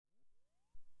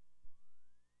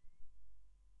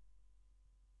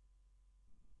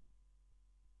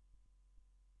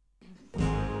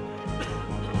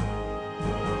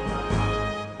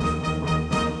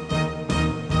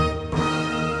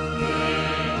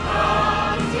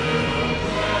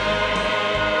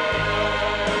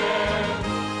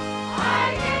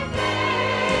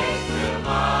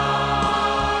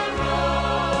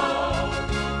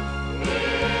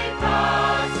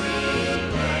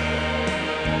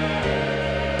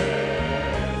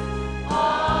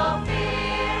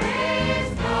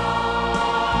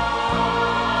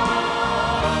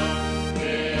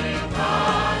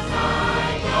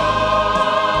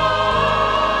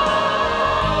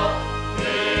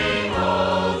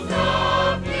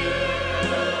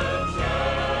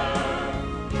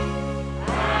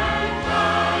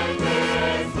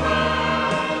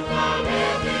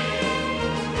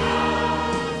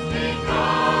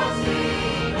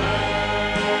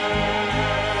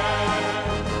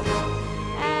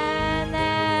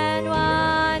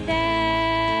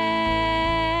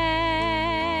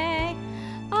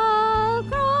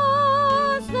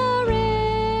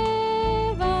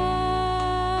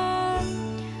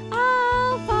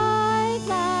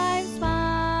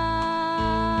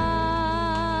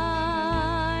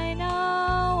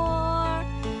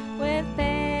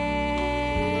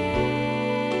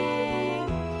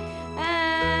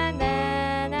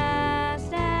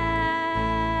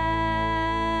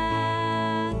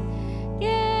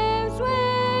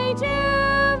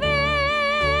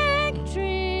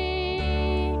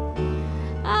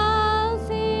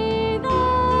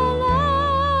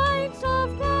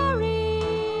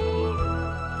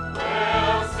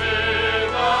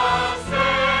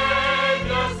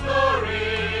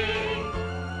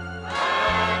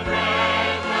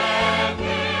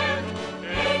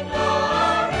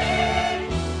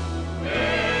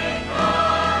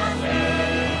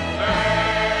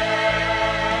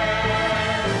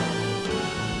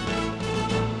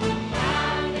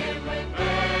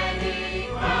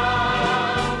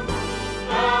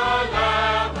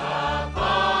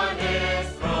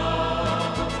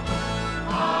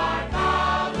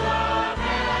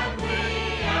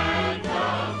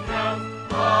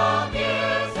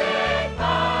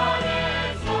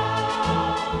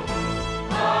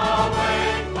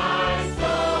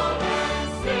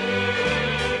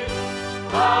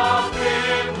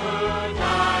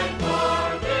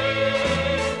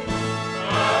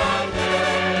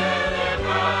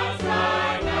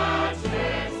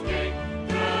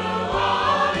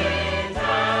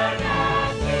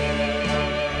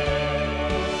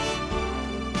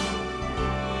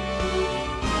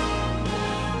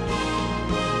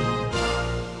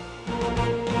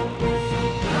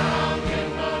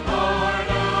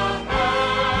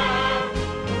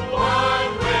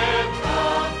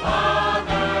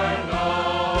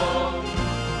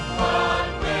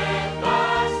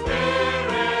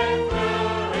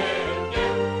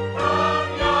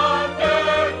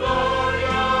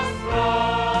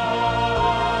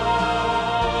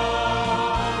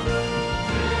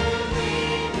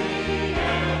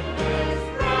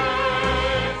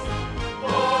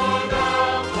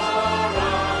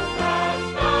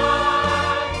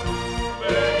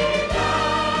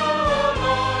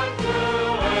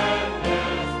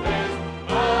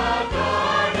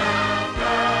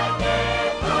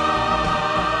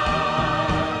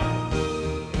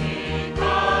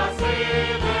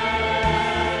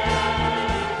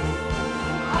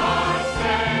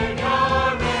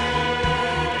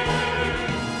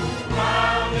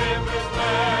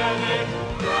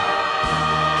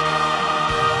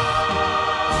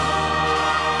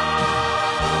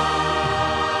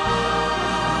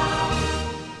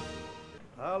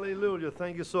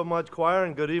Thank you so much, choir,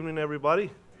 and good evening,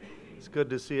 everybody. It's good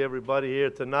to see everybody here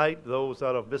tonight. Those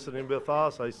that are visiting with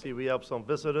us, I see we have some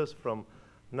visitors from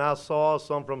Nassau,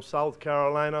 some from South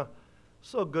Carolina.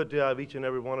 So good to have each and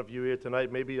every one of you here tonight.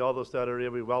 Maybe others that are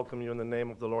here, we welcome you in the name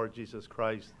of the Lord Jesus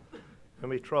Christ. And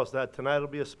we trust that tonight will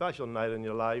be a special night in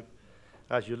your life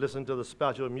as you listen to the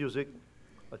special music,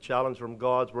 a challenge from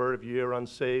God's Word. If you're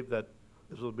unsaved, that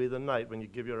this will be the night when you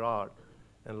give your heart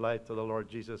and life to the Lord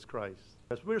Jesus Christ.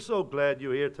 Yes, we're so glad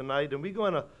you're here tonight, and we're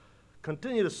going to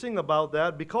continue to sing about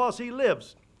that. Because He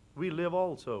lives, we live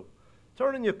also.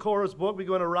 Turn in your chorus book. We're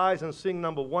going to rise and sing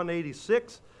number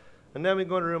 186, and then we're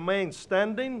going to remain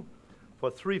standing for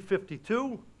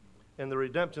 352 in the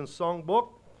Redemption Songbook.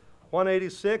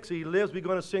 186, He lives. We're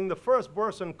going to sing the first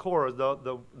verse and chorus.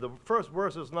 The first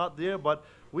verse is not there, but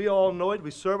we all know it.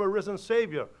 We serve a risen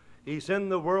Savior. He's in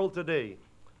the world today.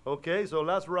 Okay, so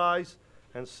let's rise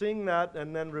and sing that,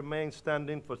 and then remain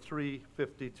standing for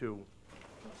 352.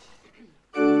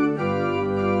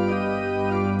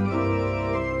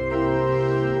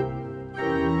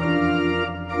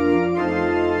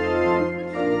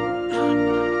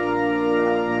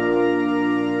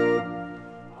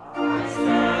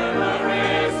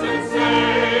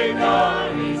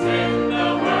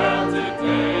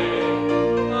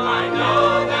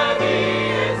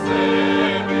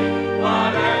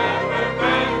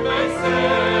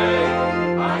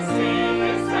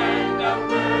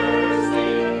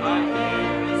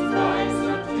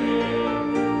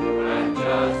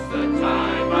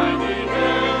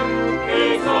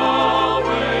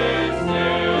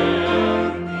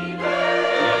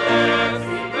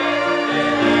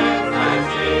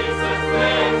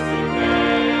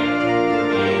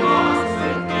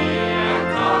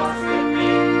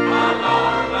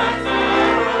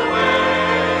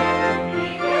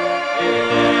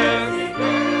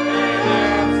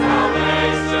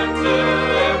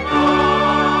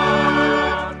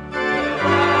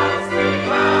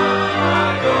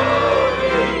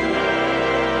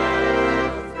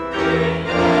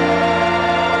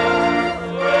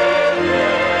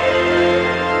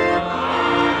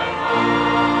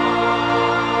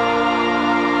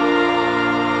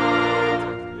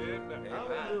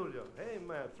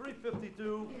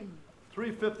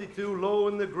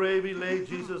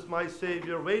 My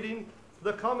Savior, waiting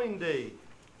the coming day.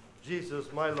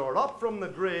 Jesus, my Lord, up from the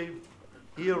grave,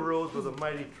 He arose with a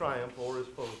mighty triumph over His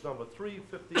foes. Number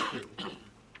 352.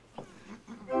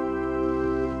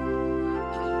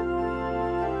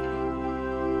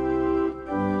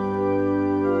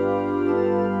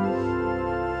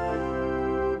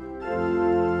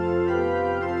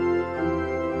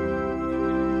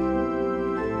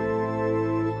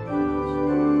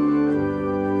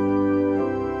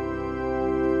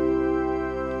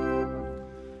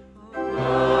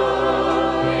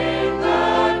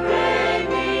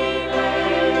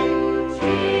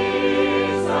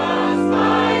 Jesus,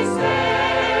 my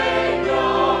Savior.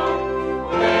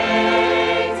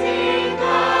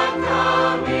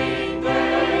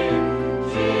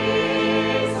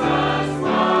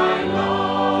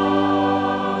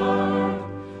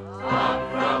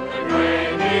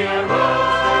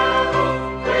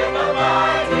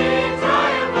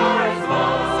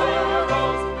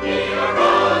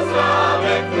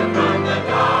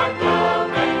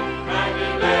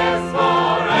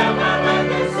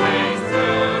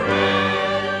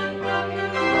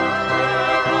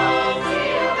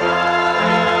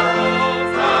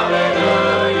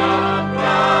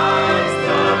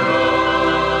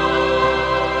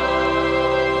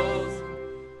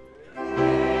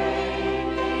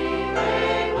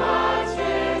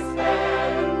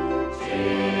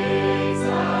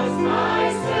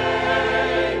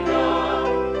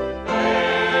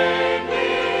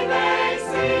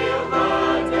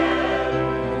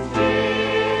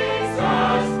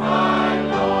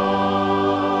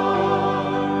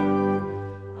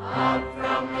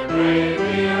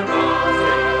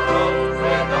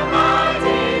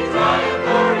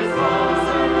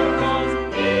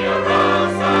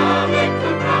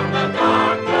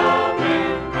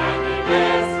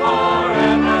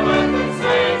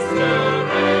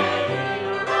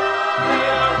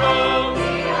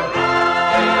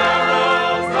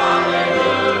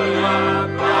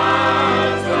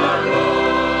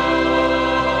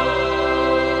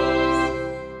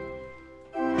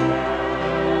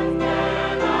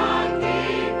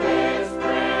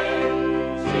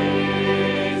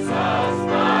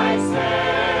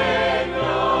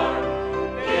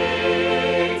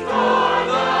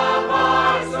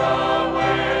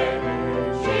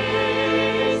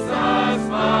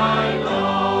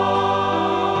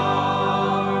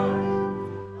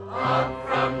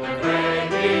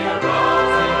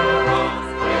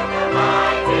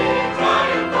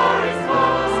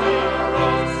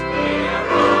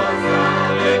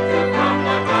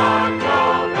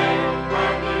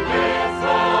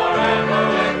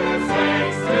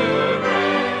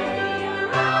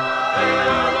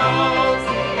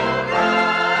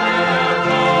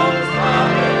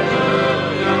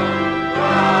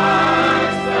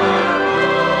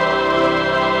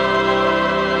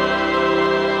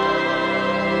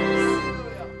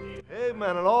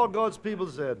 Amen. And all God's people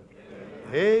said,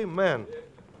 Amen.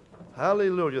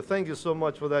 Hallelujah. Thank you so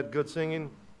much for that good singing.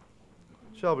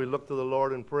 Shall we look to the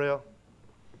Lord in prayer?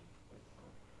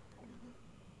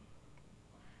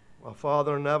 Our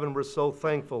Father in heaven, we're so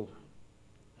thankful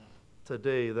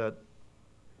today that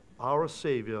our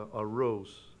Savior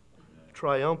arose,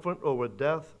 triumphant over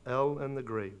death, hell, and the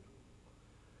grave.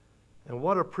 And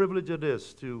what a privilege it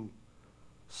is to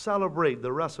celebrate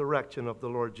the resurrection of the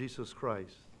Lord Jesus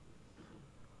Christ.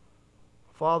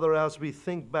 Father, as we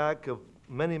think back of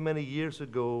many, many years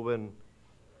ago when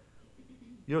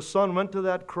your Son went to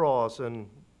that cross and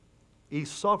he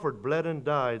suffered, bled, and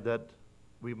died that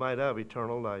we might have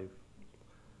eternal life.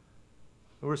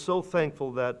 And we're so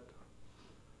thankful that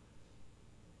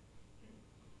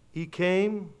he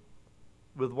came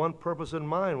with one purpose in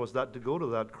mind, was that to go to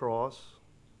that cross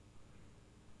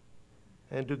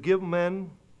and to give men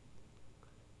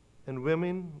and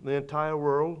women, the entire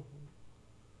world,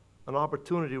 an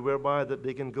opportunity whereby that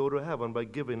they can go to heaven by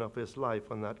giving up his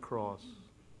life on that cross.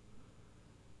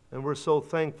 And we're so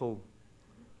thankful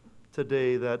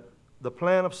today that the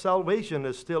plan of salvation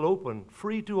is still open,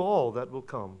 free to all that will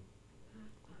come.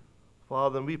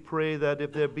 Father, and we pray that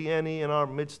if there be any in our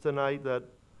midst tonight that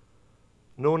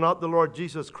know not the Lord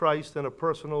Jesus Christ in a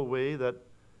personal way, that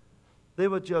they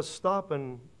would just stop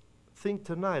and think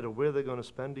tonight of where they're going to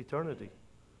spend eternity.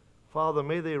 Father,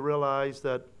 may they realize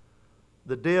that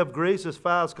the day of grace is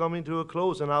fast coming to a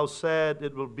close, and how sad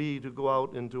it will be to go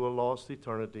out into a lost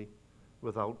eternity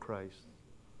without Christ.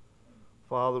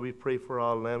 Father, we pray for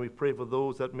our land. We pray for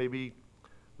those that may be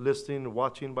listening,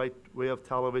 watching by way of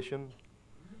television.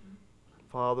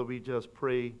 Father, we just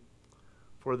pray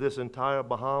for this entire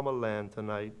Bahama land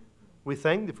tonight. We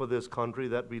thank you for this country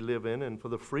that we live in and for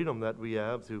the freedom that we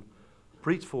have to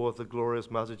preach forth the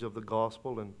glorious message of the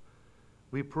gospel. And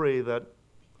we pray that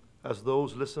as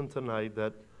those listen tonight,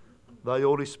 that thy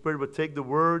Holy Spirit would take the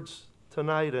words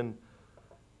tonight and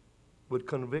would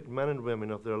convict men and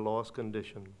women of their lost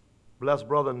condition. Bless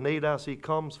Brother Nate as he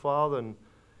comes, Father, and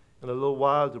in a little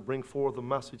while to bring forth a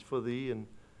message for thee. And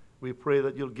we pray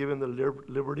that you'll give him the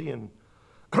liberty and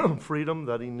freedom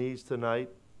that he needs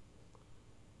tonight.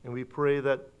 And we pray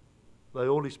that thy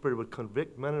Holy Spirit would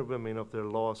convict men and women of their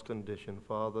lost condition,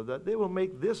 Father, that they will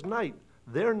make this night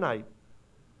their night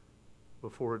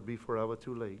before it be forever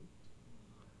too late.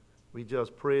 We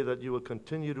just pray that you will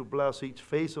continue to bless each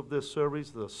face of this service,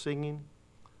 the singing,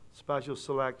 special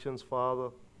selections,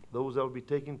 Father, those that will be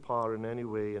taking part in any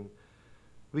way. And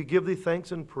we give thee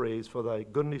thanks and praise for thy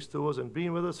goodness to us and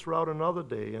being with us throughout another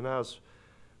day. And as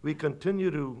we continue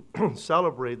to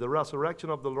celebrate the resurrection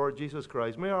of the Lord Jesus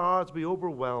Christ, may our hearts be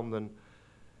overwhelmed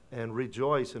and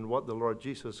rejoice in what the Lord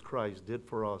Jesus Christ did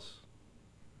for us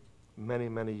many,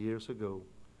 many years ago.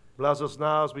 Bless us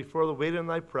now as we further wait in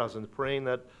thy presence, praying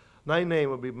that thy name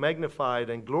will be magnified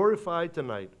and glorified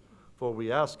tonight, for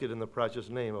we ask it in the precious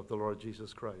name of the Lord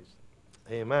Jesus Christ.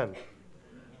 Amen.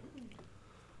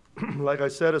 Like I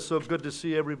said, it's so good to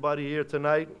see everybody here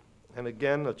tonight. And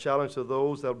again, a challenge to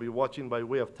those that will be watching by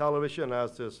way of television,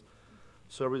 as this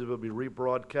service will be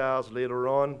rebroadcast later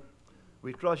on.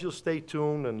 We trust you'll stay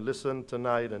tuned and listen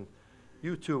tonight, and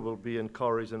you too will be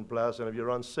encouraged and blessed. And if you're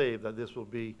unsaved, that this will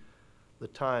be the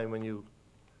time when you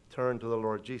turn to the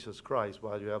Lord Jesus Christ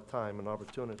while you have time and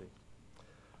opportunity.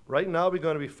 Right now, we're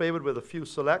going to be favored with a few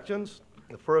selections.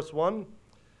 The first one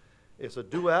is a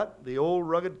duet, "The Old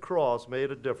Rugged Cross Made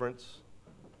a Difference,"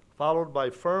 followed by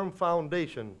 "Firm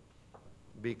Foundation,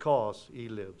 Because He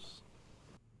Lives."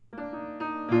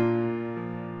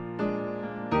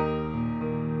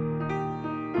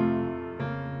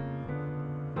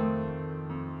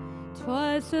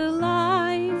 "'Twas a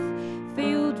life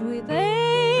filled with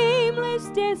aimless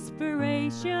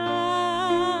desperation,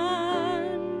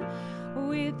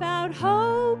 without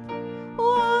hope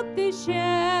walked the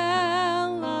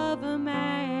shell of a man.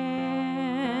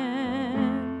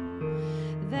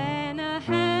 Then a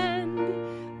hand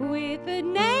with a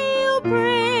nail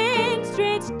print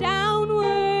stretched downward,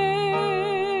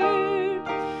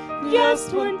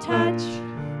 just one touch,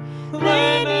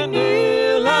 then a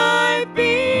new life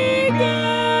began,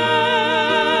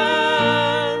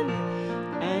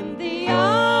 and the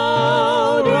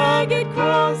old rugged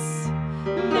cross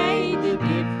made the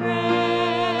difference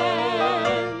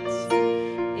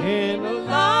in a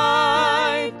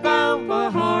life bound for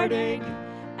heartache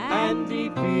and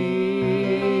defeat.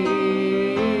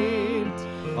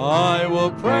 I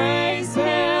will praise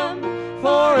Him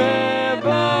forever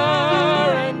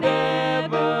and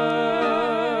ever,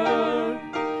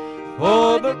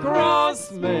 for the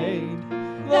cross made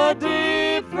the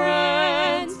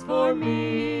difference for me.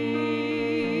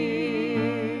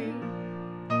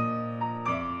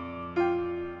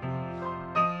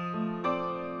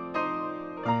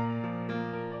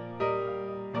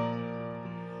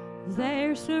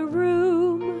 There's a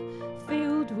room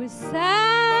filled with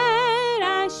sad,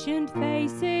 ashen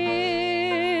faces.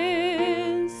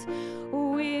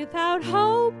 Without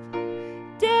hope,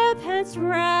 death has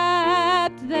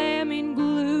wrapped them in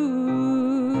gloom.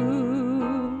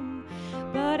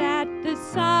 But at the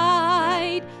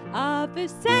sight of a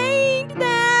saint,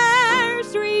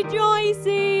 there's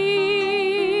rejoicing.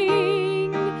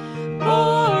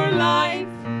 For life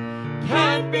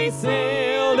can be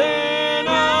sealed in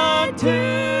a tomb,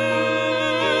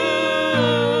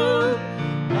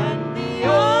 and the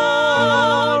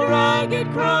old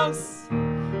rugged cross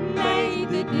made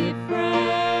the difference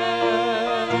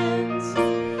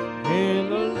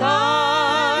in a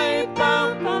life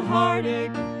bound for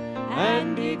heartache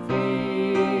and defeat.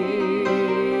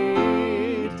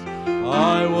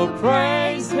 I will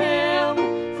praise Him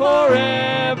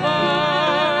forever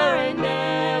and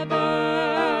ever,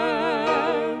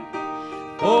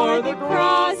 for the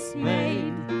cross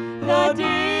made the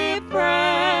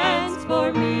difference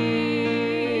for me.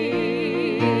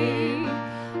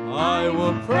 I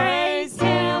will praise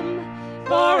Him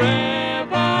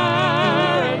forever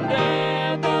and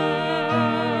ever,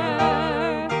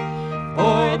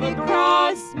 for the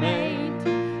cross made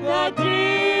the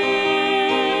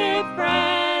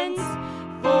difference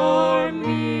for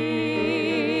me.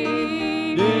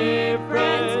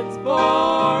 Difference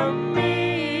for me.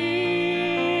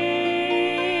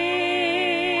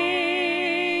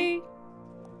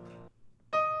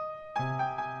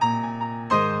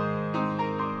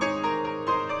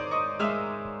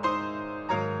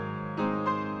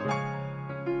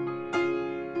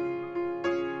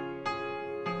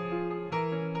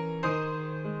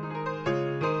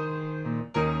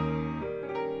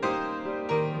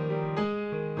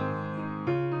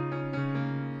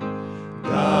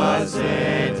 God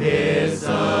sent His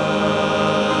Son,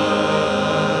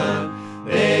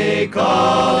 they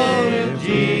call Him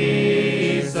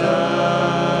Jesus.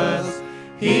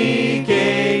 He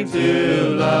came to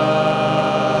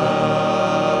love,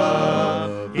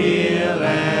 heal,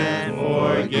 and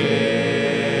forgive.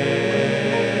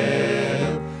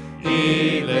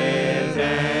 He lived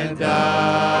and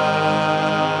died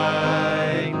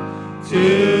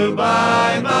to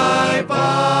buy my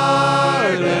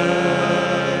pardon.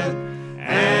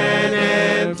 An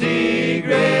empty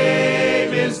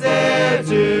grave is there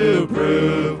to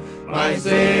prove my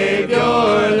Savior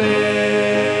lives.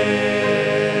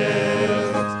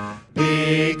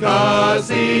 Because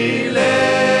He lives,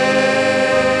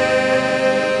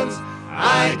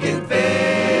 I can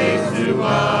face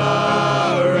tomorrow.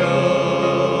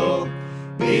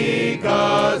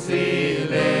 Because He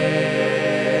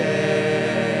lives,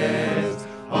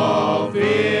 all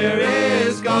fear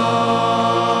is gone.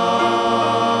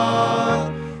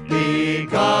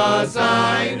 Because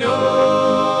I know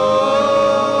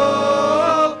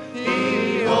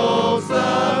He holds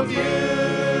the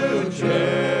future,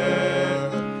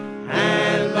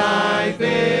 and life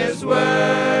is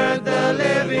worth the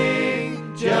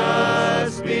living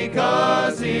just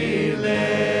because He lives.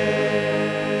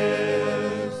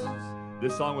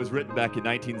 This song was written back in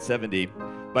 1970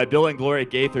 by Bill and Gloria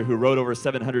Gaither, who wrote over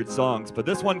 700 songs, but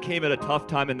this one came at a tough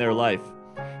time in their life.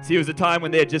 See, it was a time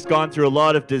when they had just gone through a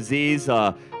lot of disease.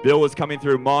 Bill was coming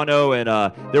through mono, and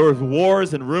there were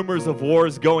wars and rumors of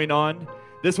wars going on.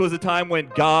 This was a time when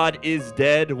God is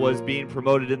Dead was being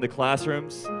promoted in the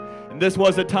classrooms. And this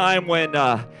was a time when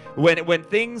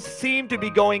things seemed to be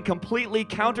going completely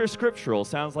counter-scriptural.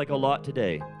 Sounds like a lot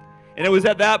today. And it was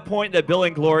at that point that Bill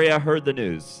and Gloria heard the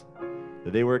news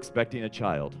that they were expecting a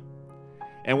child.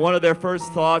 And one of their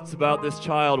first thoughts about this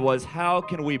child was, how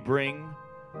can we bring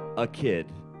a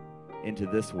kid into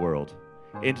this world,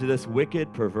 into this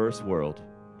wicked, perverse world?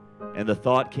 And the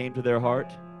thought came to their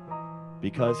heart,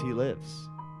 because He lives.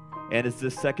 And it's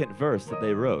this second verse that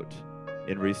they wrote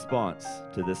in response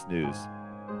to this news.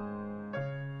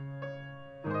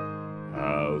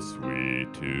 How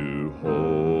sweet to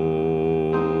hold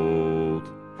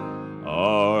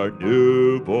our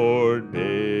newborn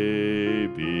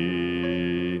baby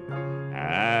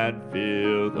and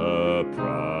feel the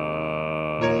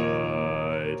pride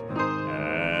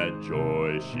and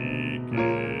joy she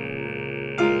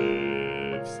gives,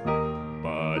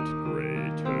 but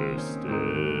greater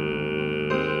still,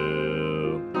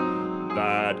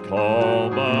 that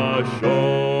calm assurance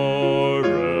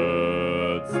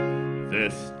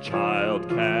this child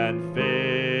can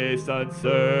face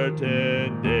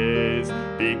uncertain days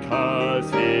because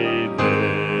He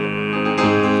lives.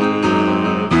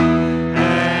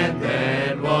 And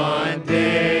then one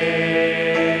day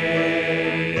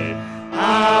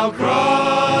I'll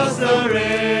cross the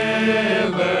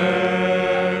river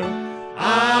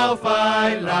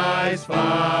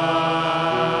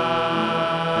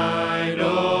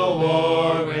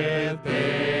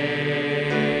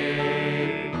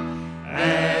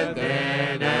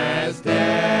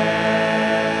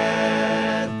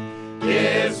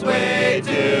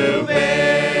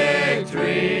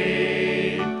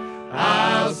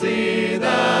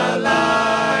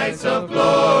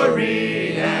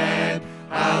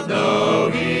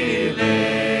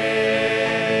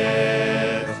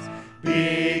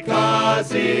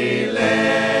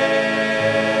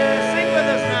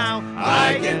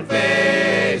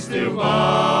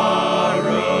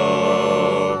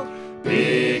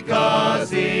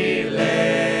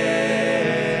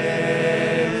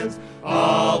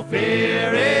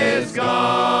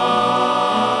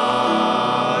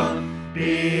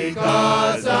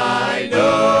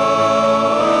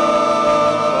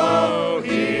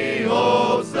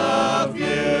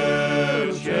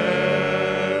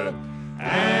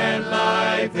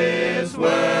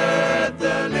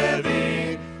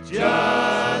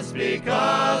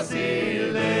because he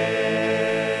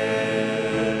lives.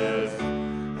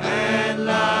 And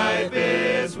life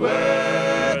is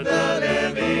worth the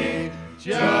living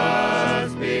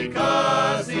just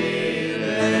because he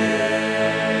lives.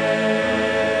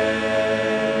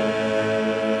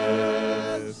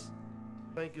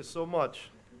 Thank you so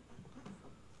much,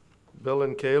 Bill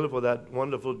and Caleb, for that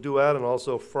wonderful duet, and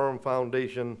also Firm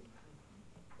Foundation,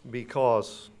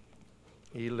 because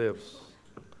he lives.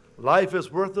 Life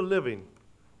is worth the living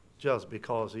just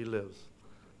because he lives.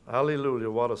 Hallelujah,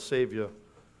 what a Savior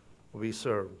we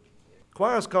serve.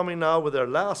 Choir's coming now with their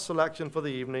last selection for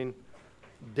the evening,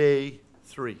 Day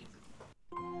 3.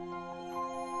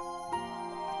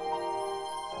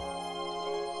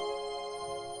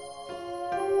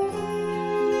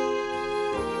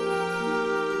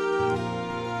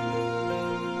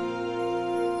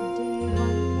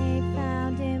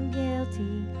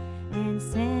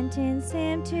 Sentenced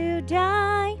him to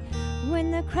die.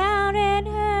 When the crowd had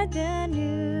heard the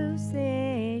news,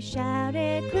 they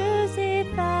shouted,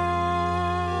 "Crucify!"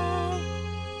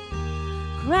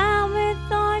 Crowned with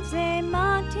thorns, they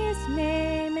mocked his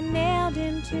name and nailed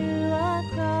him to a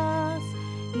cross.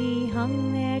 He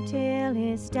hung there till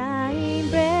his dying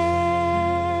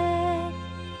breath.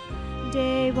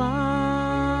 Day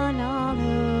 1, all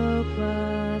hope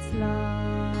was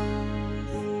lost.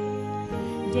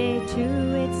 Day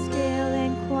 2, it's still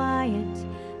and quiet.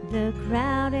 The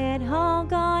crowd had all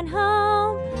gone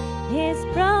home. His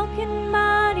broken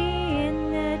body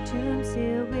in the tomb,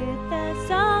 sealed with the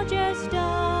soldier's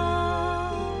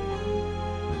stone.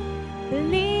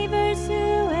 Believers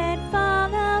who had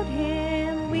followed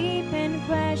him weep and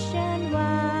question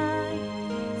why.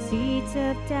 Seeds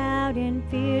of doubt and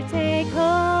fear take hold.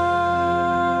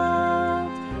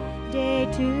 Day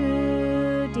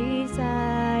 2,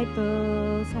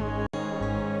 disciples hide.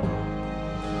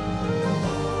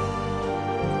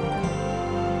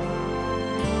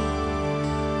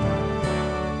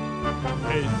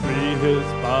 Day 3, his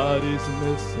body's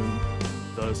missing.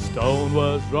 The stone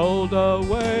was rolled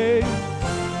away.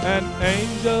 An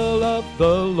angel of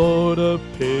the Lord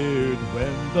appeared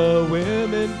when the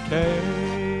women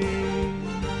came.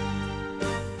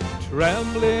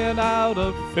 Trembling out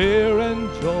of fear and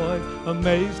joy,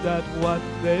 amazed at what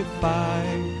they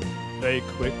find, they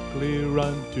quickly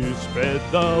run to spread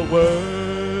the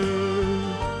word.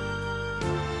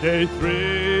 Day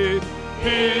 3,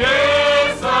 he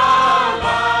is alive.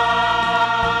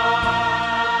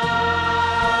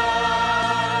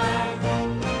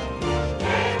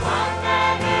 Day 1, the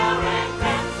hill ran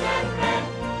crimson red,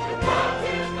 the blood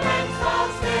to cleanse all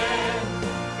sin.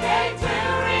 Day 2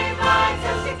 reminds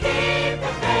us to keep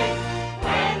the faith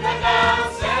when the doubt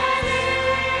set in.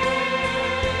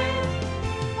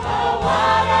 Oh,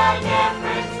 what a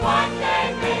difference one day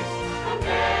makes from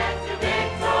death to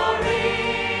victory.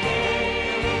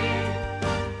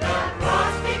 The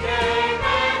cross became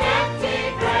an empty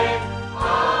grave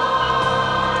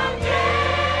on day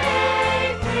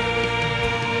 3.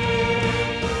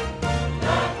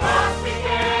 The cross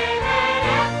became an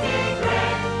empty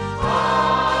grave on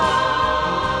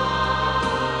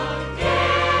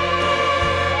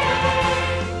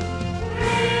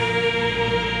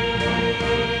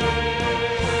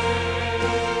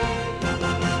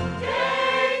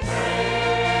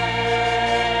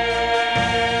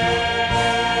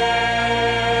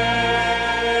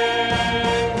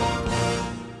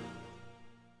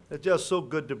It's just so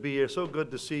good to be here, so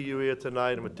good to see you here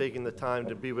tonight, and for taking the time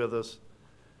to be with us.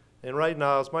 And right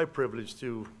now, it's my privilege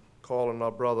to call on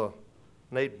our brother,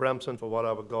 Nate Bramsen, for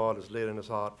whatever God has laid in his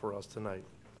heart for us tonight.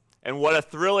 And what a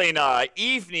thrilling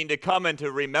evening to come and to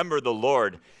remember the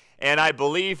Lord. And I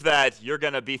believe that you're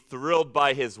going to be thrilled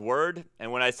by his word.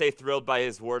 And when I say thrilled by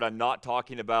his word, I'm not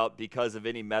talking about because of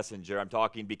any messenger. I'm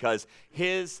talking because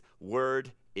his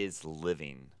word is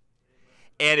living.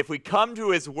 And if we come to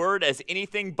his word as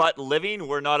anything but living,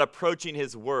 we're not approaching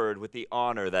his word with the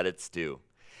honor that it's due.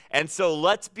 And so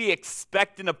let's be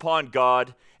expectant upon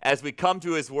God as we come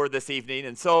to his word this evening.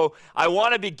 And so I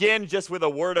want to begin just with a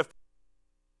word of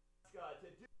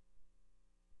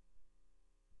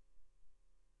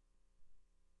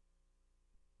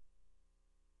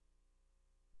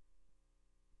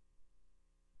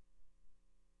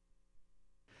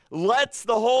let's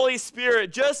the Holy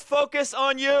Spirit just focus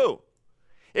on you.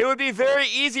 It would be very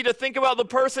easy to think about the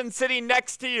person sitting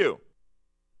next to you.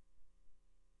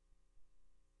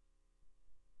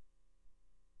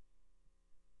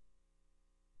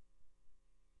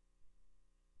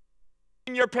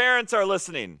 Your parents are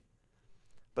listening.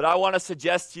 But I want to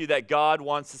suggest to you that God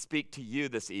wants to speak to you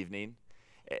this evening.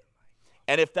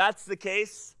 And if that's the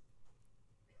case,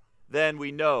 then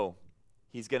we know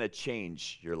He's going to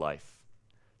change your life.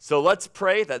 So let's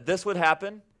pray that this would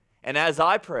happen. And as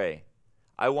I pray,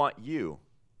 I want you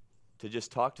to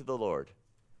just talk to the Lord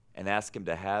and ask him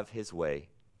to have his way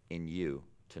in you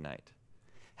tonight.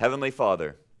 Heavenly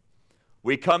Father,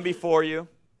 we come before you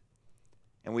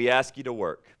and we ask you to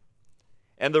work.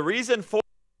 And the reason for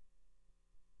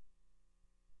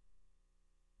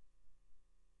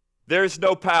there's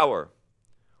no power.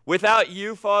 Without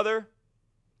you, Father,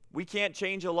 we can't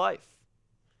change a life.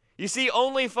 You see,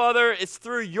 only, Father, it's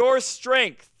through your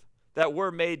strength that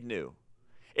we're made new.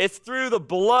 It's through the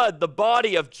blood, the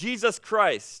body of Jesus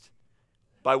Christ,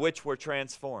 by which we're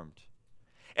transformed.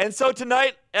 And so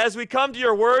tonight, as we come to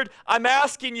your word, I'm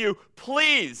asking you,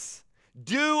 please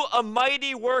do a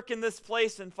mighty work in this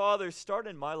place. And Father, start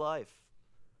in my life.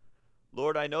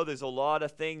 Lord, I know there's a lot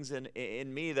of things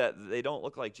in me that they don't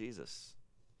look like Jesus.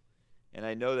 And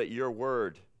I know that your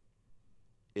word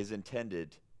is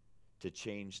intended to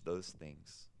change those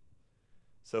things.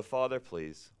 So, Father,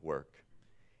 please work.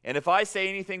 And if I say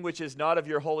anything which is not of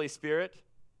your Holy Spirit,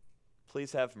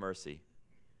 please have mercy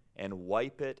and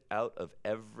wipe it out of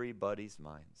everybody's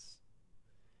minds.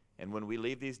 And when we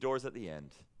leave these doors at the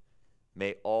end,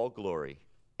 may all glory,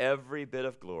 every bit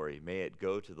of glory, may it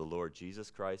go to the Lord Jesus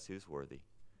Christ, who's worthy.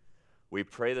 We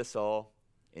pray this all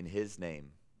in his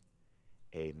name.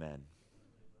 Amen.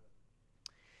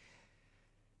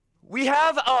 We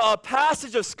have a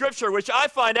passage of Scripture which I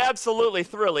find absolutely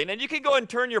thrilling, and you can go and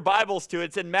turn your Bibles to it.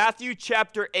 It's in Matthew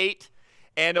chapter 8,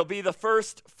 and it'll be the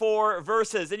first 4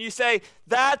 verses. And you say,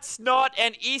 that's not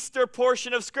an Easter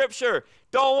portion of Scripture.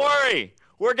 Don't worry.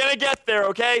 We're going to get there,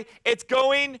 okay? It's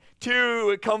going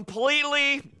to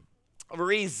completely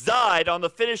reside on the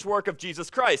finished work of Jesus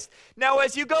Christ. Now,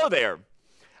 as you go there,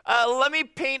 let me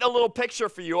paint a little picture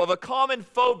for you of a common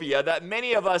phobia that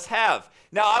many of us have.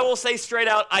 Now, I will say straight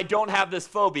out, I don't have this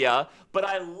phobia, but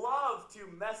I love to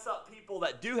mess up people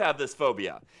that do have this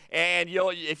phobia. And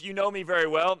if you know me very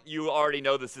well, you already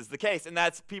know this is the case, and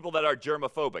that's people that are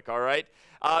germophobic, all right?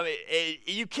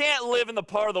 You can't live in the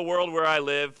part of the world where I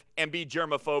live and be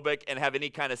germophobic and have any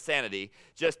kind of sanity,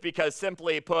 just because,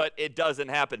 simply put, it doesn't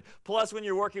happen. Plus, when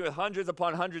you're working with hundreds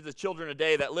upon hundreds of children a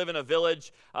day that live in a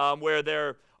village where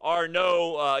there are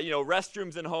no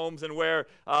restrooms in homes, and where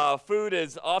food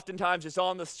is oftentimes just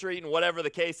on the street, and whatever the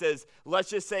case is, let's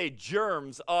just say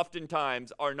germs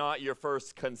oftentimes are not your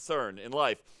first concern in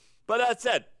life. But that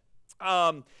said,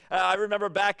 I remember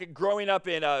back growing up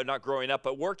in, not growing up,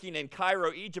 but working in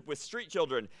Cairo, Egypt with street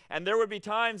children. And there would be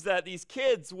times that these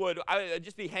kids I'd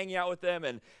just be hanging out with them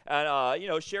and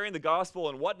sharing the gospel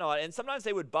and whatnot. And sometimes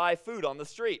they would buy food on the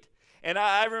street. And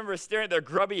I remember staring at their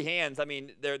grubby hands. I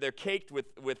mean, they're caked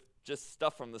with just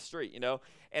stuff from the street,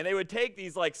 And they would take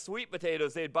these like sweet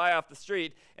potatoes they'd buy off the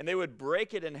street, and they would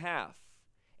break it in half.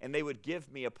 And they would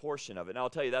give me a portion of it. And I'll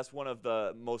tell you, that's one of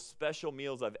the most special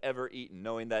meals I've ever eaten,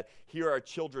 knowing that here are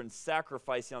children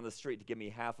sacrificing on the street to give me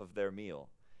half of their meal.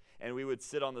 And we would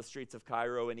sit on the streets of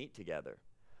Cairo and eat together.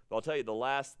 But I'll tell you, the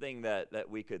last thing that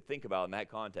we could think about in that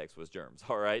context was germs,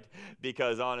 all right?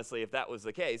 Because honestly, if that was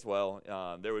the case, well,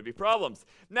 there would be problems.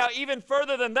 Now, even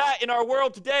further than that, in our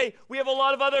world today, we have a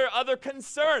lot of other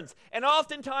concerns. And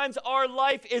oftentimes, our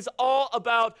life is all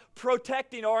about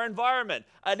protecting our environment.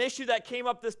 An issue that came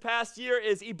up this past year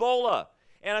is Ebola.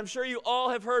 And I'm sure you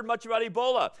all have heard much about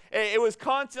Ebola. It was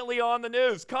constantly on the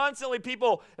news, constantly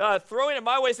people throwing it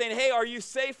my way saying, hey, are you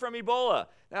safe from Ebola?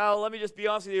 Now, let me just be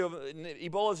honest with you.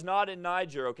 Ebola is not in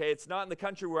Niger, okay? It's not in the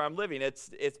country where I'm living. It's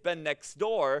been next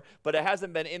door, but it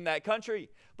hasn't been in that country.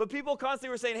 But people constantly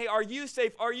were saying, hey, are you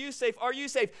safe? Are you safe? Are you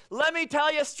safe? Let me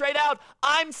tell you straight out,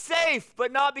 I'm safe,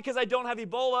 but not because I don't have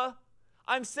Ebola.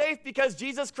 I'm safe because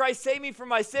Jesus Christ saved me from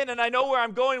my sin, and I know where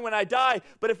I'm going when I die.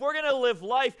 But if we're going to live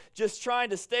life just trying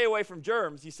to stay away from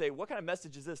germs, you say, what kind of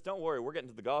message is this? Don't worry, we're getting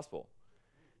to the gospel.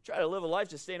 Try to live a life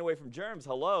just staying away from germs.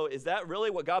 Hello, is that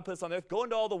really what God puts on earth? Go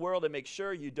into all the world and make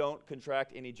sure you don't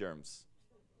contract any germs.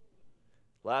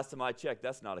 Last time I checked,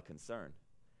 that's not a concern.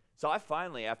 So I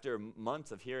finally, after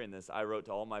months of hearing this, I wrote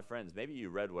to all my friends. Maybe you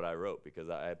read what I wrote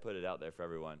because I put it out there for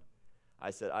everyone.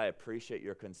 I said, I appreciate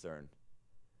your concern,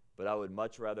 but I would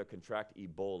much rather contract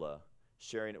Ebola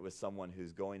sharing it with someone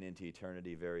who's going into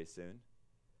eternity very soon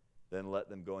than let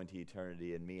them go into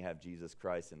eternity and me have Jesus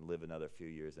Christ and live another few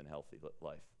years in healthy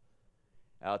life.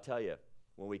 And I'll tell you,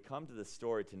 when we come to this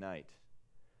story tonight,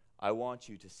 I want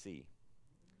you to see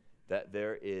that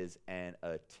there is an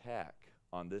attack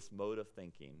on this mode of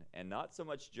thinking, and not so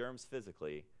much germs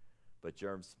physically, but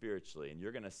germs spiritually. And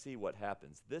you're going to see what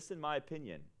happens. This, in my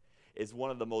opinion, is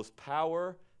one of the most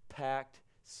power-packed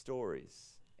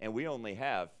stories. And we only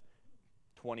have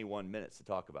 21 minutes to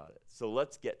talk about it. So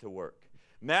let's get to work.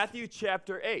 Matthew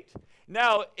chapter 8.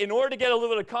 Now, in order to get a little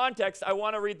bit of context, I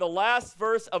want to read the last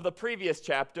verse of the previous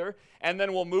chapter, and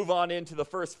then we'll move on into the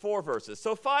first 4 verses.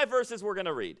 So 5 verses we're going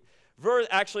to read.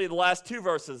 Actually, the last 2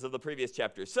 verses of the previous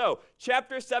chapter. So,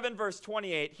 chapter 7, verse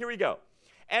 28, here we go.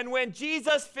 And when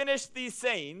Jesus finished these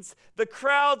sayings, the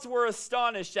crowds were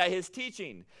astonished at his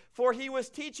teaching, for he was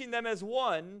teaching them as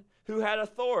one who had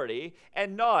authority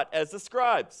and not as the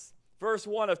scribes. Verse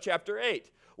 1 of chapter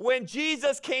 8. When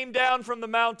Jesus came down from the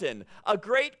mountain, a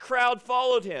great crowd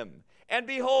followed him. And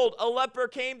behold, a leper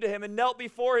came to him and knelt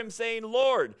before him, saying,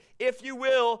 Lord, if you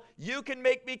will, you can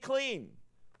make me clean.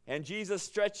 And Jesus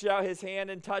stretched out his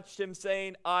hand and touched him,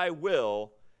 saying, I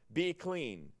will be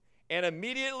clean. And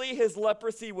immediately his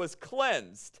leprosy was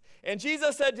cleansed. And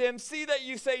Jesus said to him, see that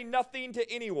you say nothing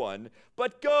to anyone,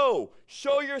 but go,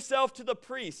 show yourself to the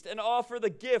priest, and offer the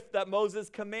gift that Moses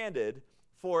commanded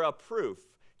for a proof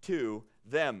to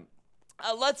them.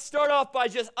 Let's start off by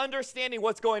just understanding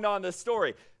what's going on in this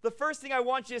story. The first thing I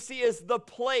want you to see is the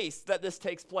place that this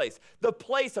takes place. The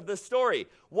place of this story.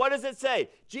 What does it say?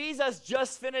 Jesus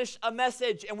just finished a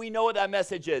message, and we know what that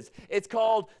message is. It's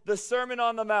called the Sermon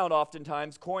on the Mount,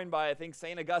 oftentimes coined by, I think,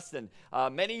 St. Augustine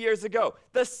many years ago.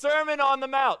 The Sermon on the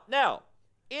Mount. Now,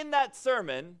 in that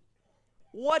sermon,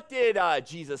 what did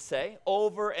Jesus say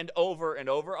over and over and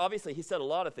over? Obviously, he said a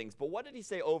lot of things, but what did he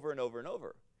say over and over and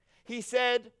over? He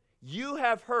said, you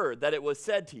have heard that it was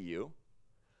said to you,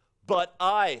 but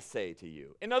I say to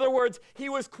you. In other words, he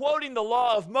was quoting the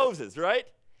law of Moses, right?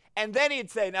 And then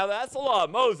he'd say, now that's the law of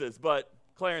Moses, but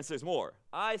Clarence, there's more.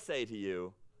 I say to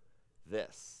you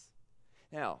this.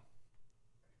 Now,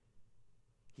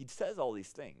 he says all these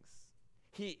things.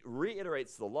 He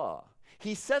reiterates the law.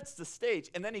 He sets the stage,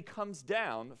 and then he comes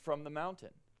down from the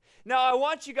mountain. Now, I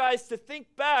want you guys to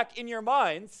think back in your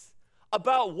minds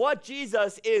about what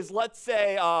Jesus is, let's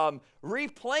say,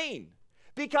 replaying.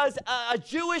 Because a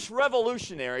Jewish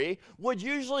revolutionary would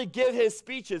usually give his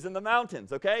speeches in the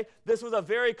mountains, okay? This was a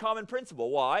very common principle.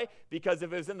 Why? Because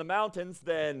if it was in the mountains,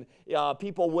 then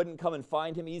people wouldn't come and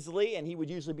find him easily, and he would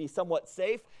usually be somewhat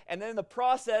safe. And then in the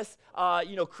process,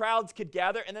 crowds could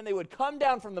gather, and then they would come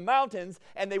down from the mountains,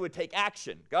 and they would take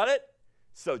action. Got it?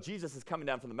 So Jesus is coming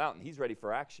down from the mountain. He's ready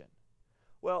for action.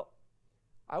 Well,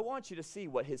 I want you to see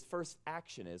what his first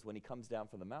action is when he comes down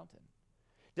from the mountain.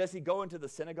 Does he go into the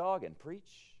synagogue and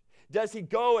preach? Does he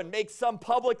go and make some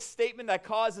public statement that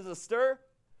causes a stir?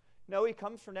 No, he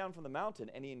comes down from the mountain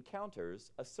and he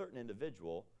encounters a certain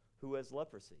individual who has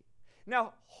leprosy.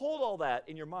 Now, hold all that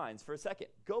in your minds for a second.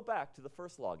 Go back to the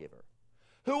first lawgiver.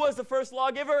 Who was the first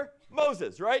lawgiver?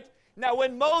 Moses, right? Now,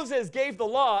 when Moses gave the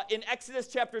law in Exodus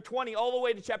chapter 20 all the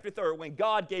way to chapter 30, when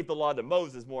God gave the law to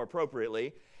Moses more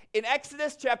appropriately, in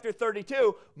Exodus chapter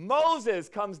 32, Moses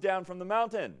comes down from the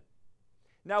mountain.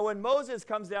 Now, when Moses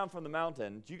comes down from the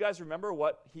mountain, do you guys remember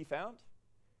what he found?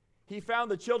 He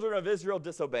found the children of Israel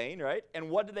disobeying, right? And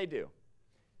what did they do?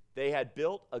 They had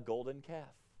built a golden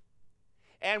calf.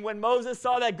 And when Moses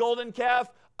saw that golden calf,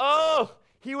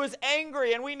 he was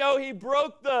angry, and we know he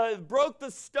broke the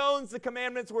stones the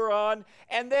commandments were on,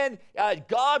 and then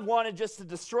God wanted just to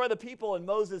destroy the people, and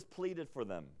Moses pleaded for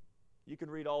them. You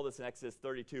can read all this in Exodus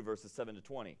 32, verses 7 to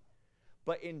 20.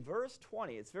 But in verse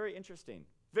 20, it's very interesting.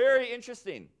 Very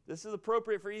interesting. This is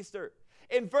appropriate for Easter.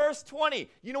 In verse 20,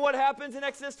 you know what happens in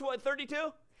Exodus 32?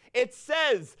 It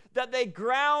says that they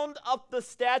ground up the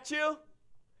statue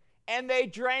and they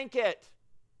drank it.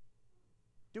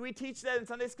 Do we teach that in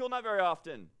Sunday school? Not very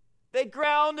often. They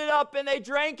ground it up and they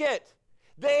drank it.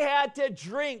 They had to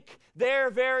drink their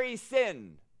very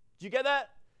sin. Do you get that?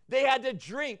 They had to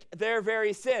drink their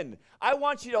very sin. I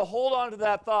want you to hold on to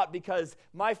that thought because,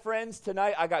 my friends,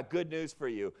 tonight I got good news for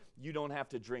you. You don't have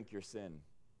to drink your sin.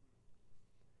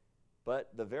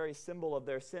 But the very symbol of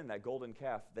their sin, that golden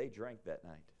calf, they drank that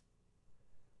night.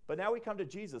 But now we come to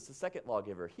Jesus, the second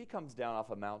lawgiver. He comes down off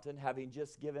a mountain having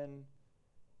just given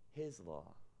his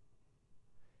law.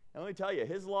 And let me tell you,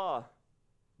 his law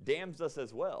damns us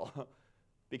as well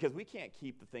because we can't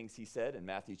keep the things he said in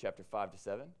Matthew chapter 5 to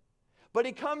 7. But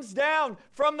he comes down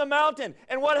from the mountain,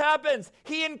 and what happens?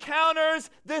 He encounters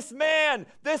this man,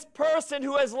 this person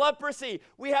who has leprosy.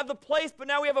 We have the place, but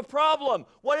now we have a problem.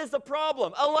 What is the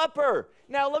problem? A leper.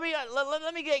 Now, let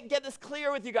me get this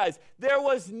clear with you guys. There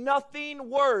was nothing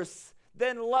worse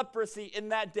than leprosy in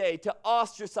that day to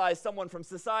ostracize someone from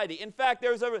society. In fact,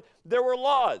 there were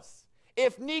laws.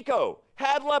 If Nico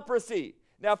had leprosy,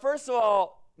 now, first of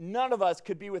all, none of us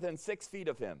could be within 6 feet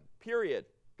of him, period.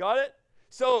 Got it?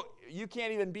 So you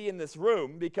can't even be in this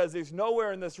room because there's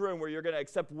nowhere in this room where you're going to,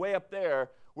 except way up there,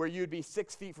 where you'd be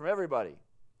 6 feet from everybody.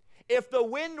 If the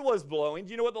wind was blowing,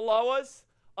 do you know what the law was?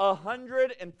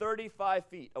 135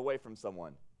 feet away from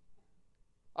someone.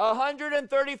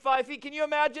 135 feet. Can you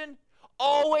imagine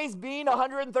always being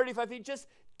 135 feet? Just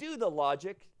do the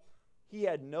logic. He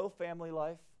had no family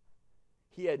life.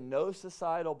 He had no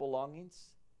societal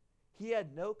belongings. He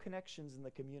had no connections in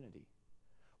the community.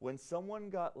 When someone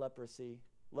got leprosy,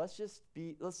 let's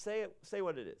say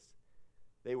what it is.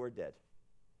 They were dead.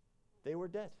 They were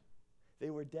dead. They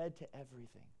were dead to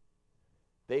everything.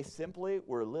 They simply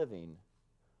were living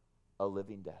a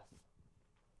living death.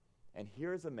 And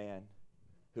here's a man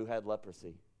who had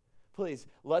leprosy. Please,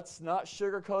 let's not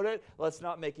sugarcoat it. Let's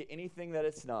not make it anything that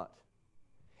it's not.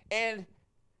 And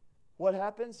what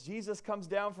happens? Jesus comes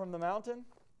down from the mountain,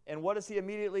 and what does he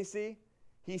immediately see?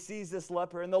 He sees this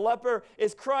leper, and the leper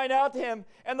is crying out to him,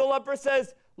 and the leper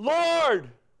says, Lord!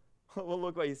 Well,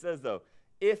 look what he says, though.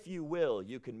 If you will,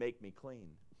 you can make me clean.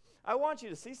 I want you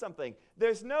to see something.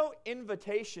 There's no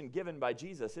invitation given by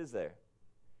Jesus, is there?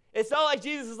 It's not like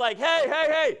Jesus is like,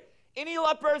 hey, any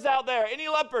lepers out there? Any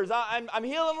lepers? I'm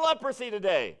healing leprosy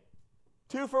today.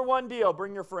 2 for 1 deal.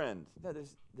 Bring your friend. No,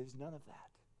 there's none of that.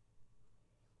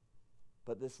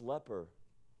 But this leper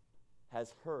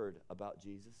has heard about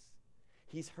Jesus.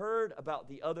 He's heard about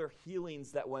the other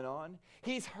healings that went on.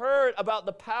 He's heard about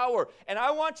the power. And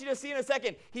I want you to see in a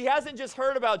second, he hasn't just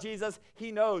heard about Jesus,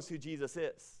 he knows who Jesus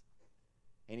is.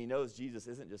 And he knows Jesus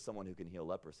isn't just someone who can heal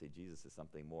leprosy. Jesus is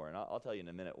something more. And I'll tell you in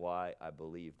a minute why I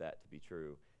believe that to be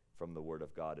true from the Word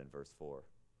of God in verse 4.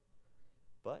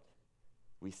 But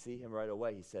we see him right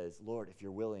away. He says, Lord, if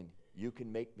you're willing, you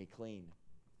can make me clean.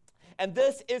 And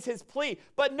this is his plea.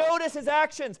 But notice his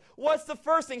actions. What's the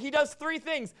first thing? He does 3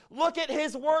 things. Look at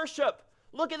his worship.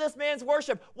 Look at this man's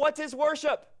worship. What's his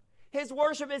worship? His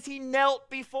worship is he knelt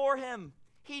before him.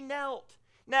 He knelt.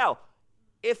 Now,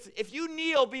 if you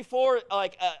kneel before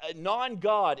like a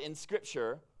non-God in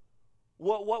Scripture,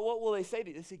 what will they say to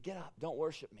you? They say, get up, don't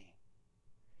worship me.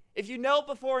 If you knelt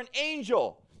before an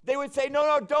angel, they would say,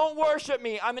 no, don't worship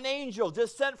me. I'm an angel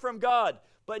just sent from God.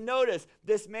 But notice,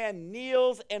 this man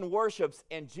kneels and worships,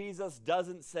 and Jesus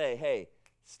doesn't say, hey,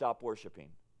 stop worshiping.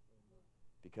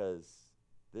 Because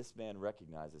this man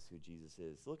recognizes who Jesus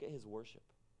is. Look at his worship.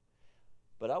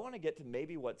 But I want to get to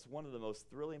maybe what's one of the most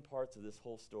thrilling parts of this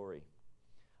whole story.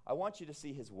 I want you to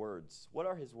see his words. What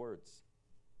are his words?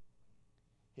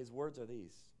 His words are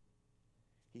these.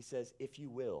 He says, if you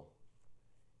will,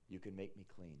 you can make me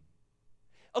clean.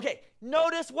 Okay,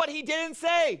 notice what he didn't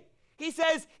say.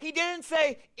 He didn't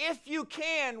say, if you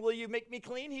can, will you make me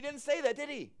clean? He didn't say that, did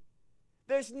he?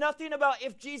 There's nothing about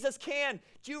if Jesus can.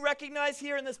 Do you recognize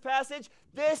here in this passage,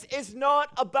 this is not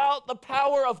about the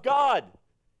power of God.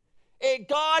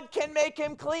 God can make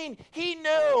him clean. He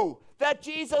knew that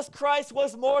Jesus Christ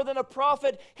was more than a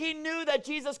prophet. He knew that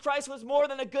Jesus Christ was more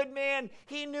than a good man.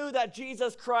 He knew that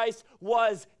Jesus Christ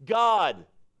was God.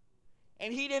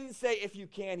 And he didn't say, if you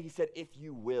can. He said, if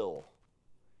you will.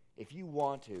 If you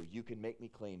want to, you can make me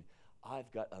clean.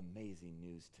 I've got amazing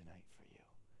news tonight for you.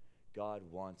 God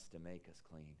wants to make us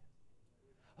clean.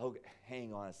 Oh,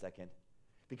 hang on a second.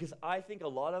 Because I think a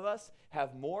lot of us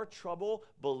have more trouble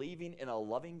believing in a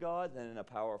loving God than in a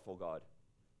powerful God.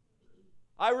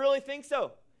 I really think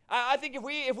so. I think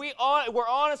if we're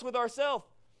honest with ourselves,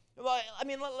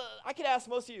 I could ask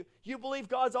most of you, you believe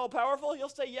God's all-powerful? You'll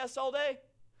say yes all day.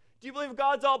 Do you believe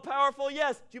God's all-powerful?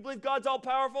 Yes. Do you believe God's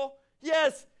all-powerful?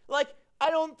 Yes. I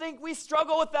don't think we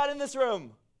struggle with that in this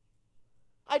room.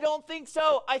 I don't think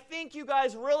so. I think you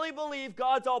guys really believe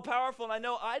God's all-powerful, and I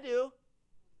know I do.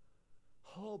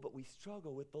 Oh, but we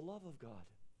struggle with the love of God.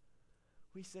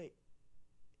 We say,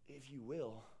 if you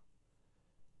will,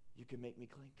 you can make me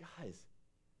clean. Guys,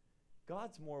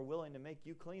 God's more willing to make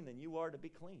you clean than you are to be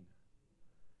clean.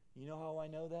 You know how I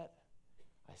know that?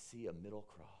 I see a middle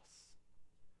cross.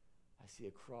 I see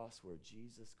a cross where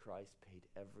Jesus Christ paid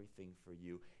everything for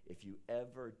you. If you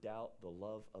ever doubt the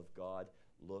love of God,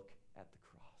 look at the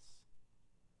cross.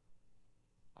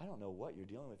 I don't know what you're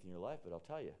dealing with in your life, but I'll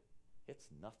tell you, it's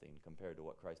nothing compared to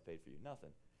what Christ paid for you.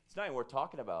 Nothing. It's not even worth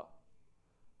talking about.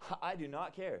 I do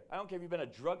not care. I don't care if you've been a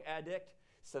drug addict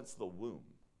since the womb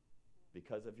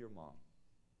because of your mom.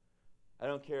 I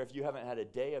don't care if you haven't had a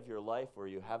day of your life where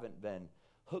you haven't been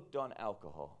hooked on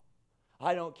alcohol.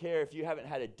 I don't care if you haven't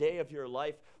had a day of your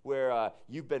life where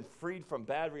you've been freed from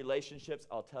bad relationships.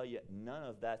 I'll tell you, none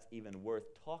of that's even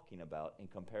worth talking about in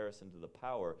comparison to the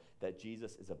power that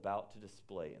Jesus is about to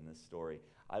display in this story.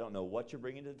 I don't know what you're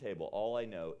bringing to the table. All I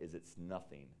know is it's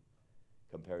nothing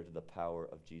compared to the power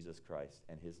of Jesus Christ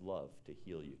and his love to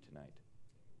heal you tonight.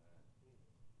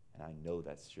 And I know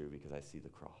that's true because I see the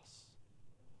cross.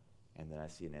 And then I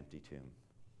see an empty tomb.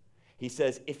 He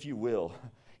says, if you will,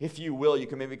 you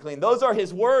can make me clean. Those are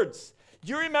his words.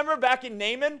 Do you remember back in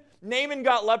Naaman? Naaman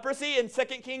got leprosy in 2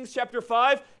 Kings chapter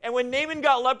 5. And when Naaman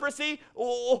got leprosy,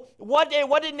 what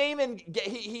did Naaman get?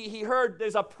 He heard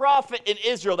there's a prophet in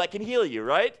Israel that can heal you,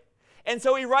 right? And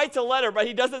so he writes a letter, but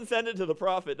he doesn't send it to the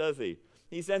prophet, does he?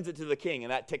 He sends it to the king,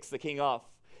 and that ticks the king off.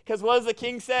 Because what does the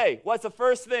king say? What's the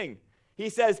first thing? He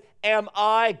says, am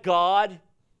I God?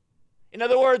 In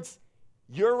other words,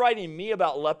 you're writing me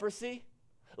about leprosy?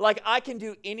 Like I can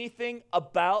do anything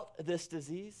about this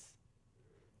disease?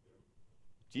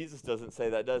 Jesus doesn't say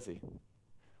that, does he?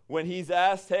 When he's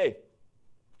asked, hey,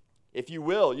 if you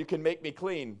will, you can make me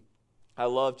clean. I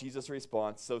love Jesus'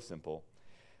 response, so simple.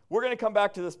 We're going to come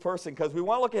back to this person because we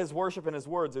want to look at his worship and his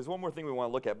words. There's one more thing we want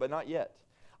to look at, but not yet.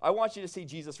 I want you to see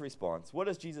Jesus' response. What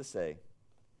does Jesus say?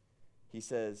 He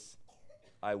says,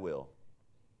 I will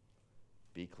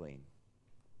be clean.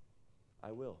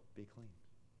 I will be clean.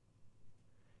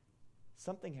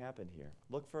 Something happened here.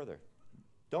 Look further.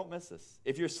 Don't miss this.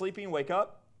 If you're sleeping, wake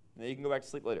up, and then you can go back to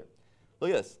sleep later.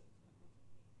 Look at this.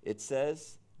 It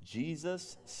says,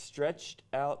 Jesus stretched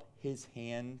out his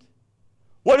hand.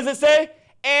 What does it say?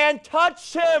 And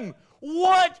touched him.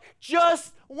 What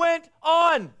just went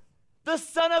on? The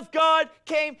Son of God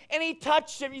came and he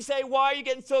touched him. You say, why are you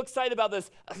getting so excited about this?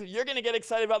 You're going to get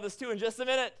excited about this too in just a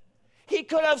minute. He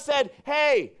could have said,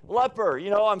 hey, leper,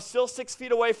 I'm still 6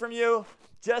 feet away from you.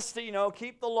 Just to,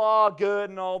 keep the law good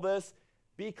and all this.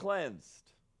 Be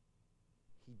cleansed.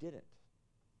 He didn't.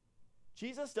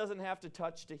 Jesus doesn't have to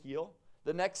touch to heal.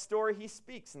 The next story he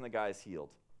speaks and the guy's healed.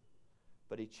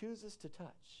 But he chooses to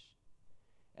touch.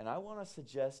 And I want to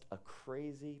suggest a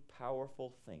crazy,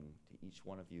 powerful thing to each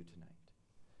one of you tonight.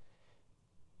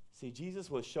 See, Jesus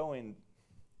was showing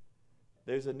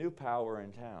there's a new power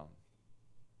in town.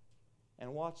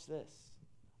 And watch this.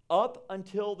 Up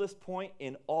until this point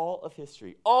in all of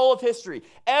history,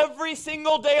 every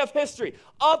single day of history,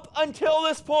 up until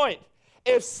this point,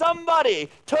 if somebody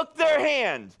took their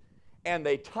hand and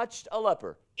they touched a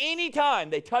leper, anytime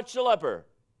they touched a leper,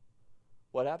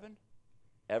 what happened?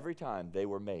 Every time they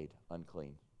were made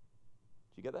unclean.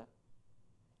 Did you get that?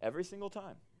 Every single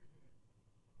time.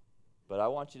 But I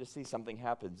want you to see something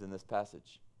happens in this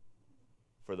passage.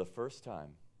 For the first time,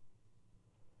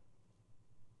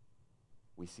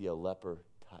 we see a leper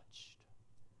touched.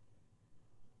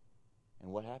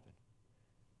 And what happened?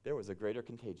 There was a greater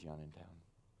contagion in town.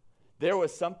 There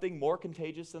was something more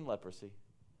contagious than leprosy.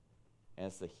 And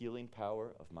it's the healing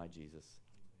power of my Jesus.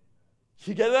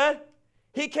 You get that?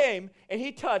 He came and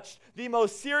he touched the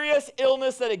most serious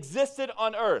illness that existed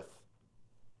on earth.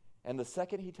 And the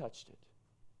second he touched it,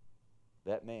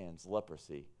 that man's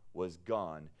leprosy was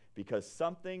gone because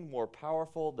something more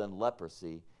powerful than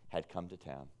leprosy had come to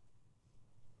town.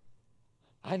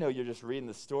 I know you're just reading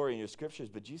the story in your scriptures,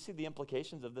 but do you see the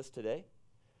implications of this today?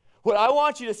 What I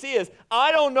want you to see is,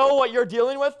 I don't know what you're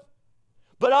dealing with,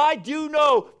 but I do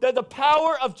know that the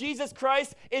power of Jesus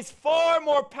Christ is far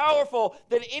more powerful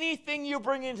than anything you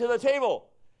bring into the table.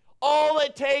 All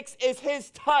it takes is his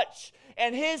touch,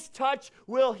 and his touch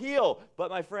will heal.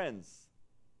 But my friends,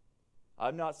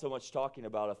 I'm not so much talking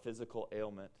about a physical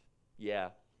ailment. Yeah,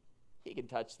 he can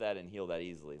touch that and heal that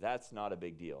easily. That's not a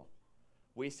big deal.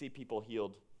 We see people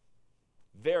healed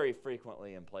very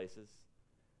frequently in places.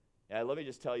 And let me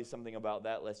just tell you something about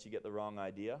that, lest you get the wrong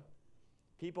idea.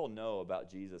 People know about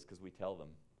Jesus because we tell them.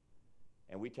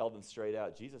 And we tell them straight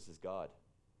out, Jesus is God.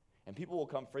 And people will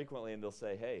come frequently and they'll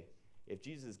say, hey, if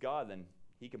Jesus is God, then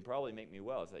he can probably make me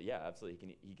well. I say, yeah,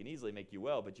 absolutely. He can easily make you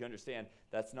well, but you understand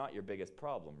that's not your biggest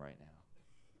problem right now.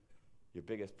 Your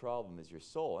biggest problem is your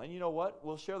soul. And you know what?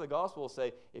 We'll share the gospel. We'll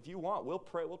say, if you want, we'll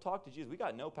pray. We'll talk to Jesus. We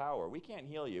got no power. We can't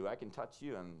heal you. I can touch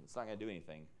you, and it's not going to do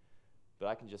anything. But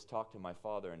I can just talk to my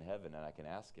Father in heaven, and I can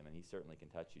ask him, and he certainly can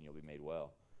touch you, and you'll be made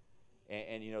well.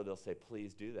 And they'll say,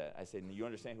 please do that. I say, you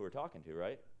understand who we're talking to,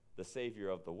 right? The Savior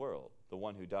of the world, the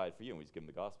one who died for you. And we just give them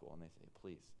the gospel. And they say,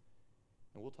 please.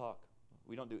 And we'll talk.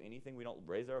 We don't do anything. We don't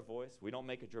raise our voice. We don't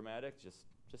make it dramatic. Just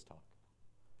talk.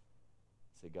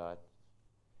 Say, God,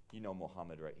 you know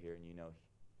Muhammad right here, and you know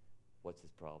what's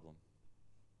his problem.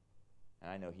 And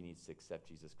I know he needs to accept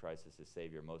Jesus Christ as his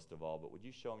Savior most of all, but would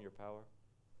you show him your power?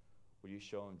 Would you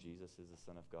show him Jesus is the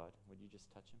Son of God? Would you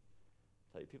just touch him?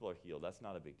 I'll tell you, people are healed. That's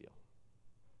not a big deal.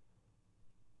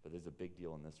 But there's a big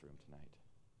deal in this room tonight.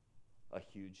 A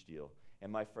huge deal.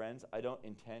 And my friends, I don't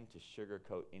intend to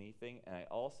sugarcoat anything, and I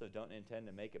also don't intend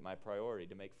to make it my priority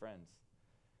to make friends.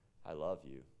 I love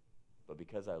you, but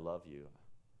because I love you,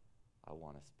 I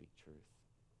want to speak truth.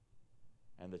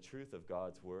 And the truth of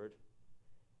God's word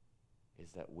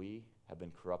is that we have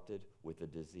been corrupted with a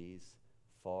disease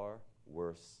far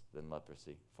worse than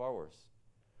leprosy. Far worse.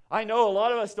 I know a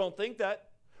lot of us don't think that.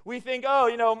 We think, oh,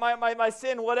 you know, my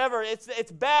sin, whatever,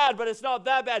 it's bad, but it's not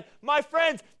that bad. My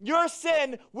friends, your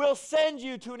sin will send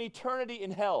you to an eternity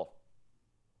in hell.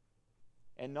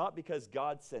 And not because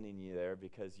God's sending you there,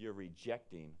 because you're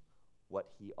rejecting what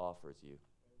he offers you.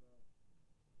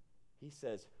 He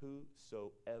says,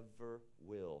 whosoever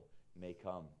will may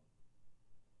come.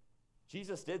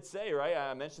 Jesus did say, right?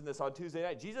 I mentioned this on Tuesday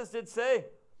night. Jesus did say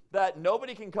that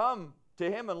nobody can come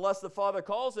to him unless the Father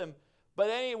calls him. But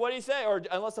what did he say? Or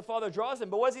unless the Father draws him.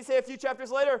 But what does he say a few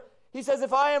chapters later? He says,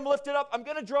 if I am lifted up, I'm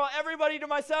going to draw everybody to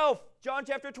myself. John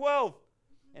chapter 12.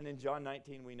 And in John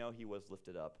 19, we know he was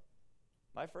lifted up.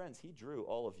 My friends, he drew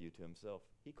all of you to himself.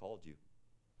 He called you.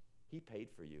 He paid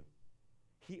for you.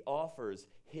 He offers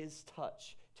his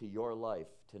touch to your life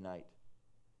tonight.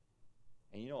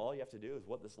 And you know, all you have to do is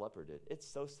what this leper did. It's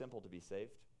so simple to be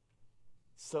saved.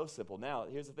 So simple. Now,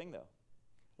 here's the thing, though.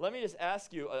 Let me just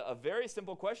ask you a very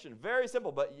simple question. Very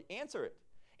simple, but answer it.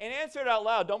 And answer it out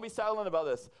loud. Don't be silent about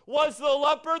this. Was the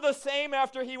leper the same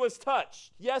after he was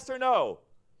touched? Yes or no?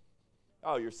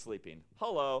 Oh, you're sleeping.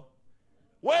 Hello.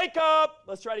 Wake up.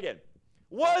 Let's try it again.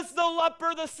 Was the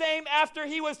leper the same after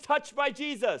he was touched by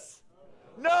Jesus?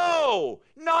 No,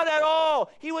 not at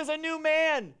all. He was a new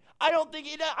man. I don't think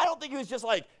he was just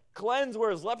like cleansed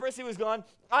where his leprosy was gone.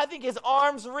 I think his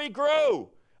arms regrew.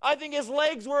 I think his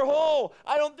legs were whole.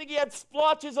 I don't think he had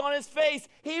splotches on his face.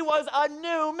 He was a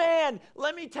new man.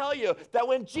 Let me tell you that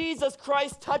when Jesus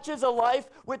Christ touches a life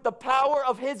with the power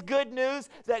of his good news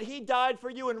that he died for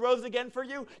you and rose again for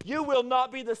you, you will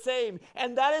not be the same.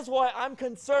 And that is why I'm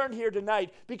concerned here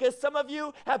tonight, because some of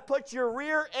you have put your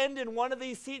rear end in one of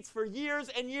these seats for years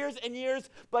and years and years,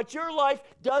 but your life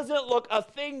doesn't look a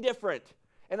thing different.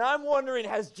 And I'm wondering,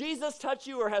 has Jesus touched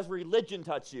you or has religion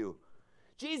touched you?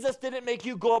 Jesus didn't make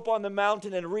you go up on the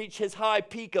mountain and reach his high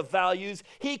peak of values.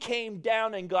 He came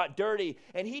down and got dirty.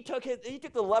 And he took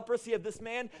the leprosy of this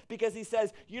man because he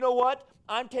says, you know what?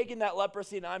 I'm taking that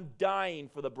leprosy and I'm dying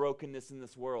for the brokenness in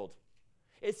this world.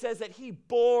 It says that he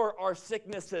bore our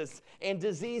sicknesses and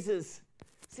diseases.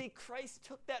 See, Christ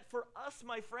took that for us,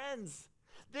 my friends.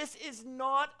 This is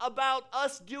not about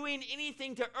us doing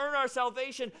anything to earn our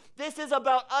salvation. This is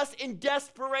about us in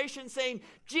desperation saying,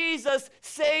 Jesus,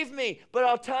 save me. But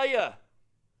I'll tell you,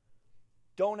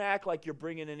 don't act like you're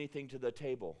bringing anything to the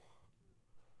table.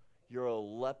 You're a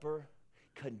leper,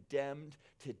 condemned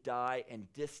to die and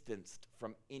distanced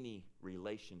from any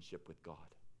relationship with God.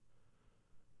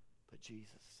 But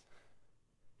Jesus,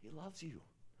 he loves you.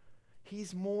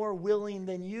 He's more willing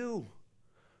than you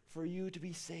for you to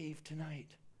be saved tonight.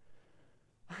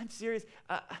 I'm serious.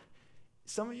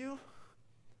 Some of you,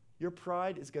 your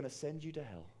pride is going to send you to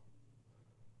hell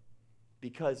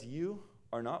because you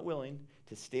are not willing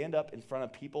to stand up in front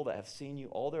of people that have seen you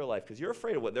all their life because you're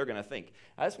afraid of what they're going to think.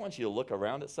 I just want you to look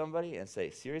around at somebody and say,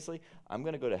 seriously, I'm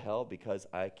going to go to hell because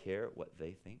I care what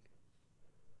they think.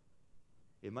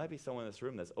 It might be someone in this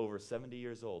room that's over 70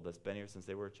 years old that's been here since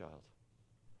they were a child.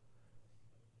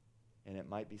 And it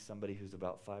might be somebody who's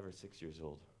about 5 or 6 years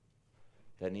old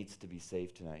that needs to be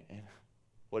saved tonight. And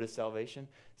what is salvation?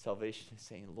 Salvation is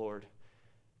saying, Lord,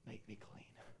 make me clean.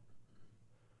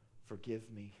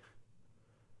 Forgive me.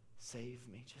 Save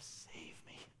me. Just save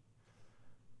me.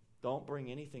 Don't bring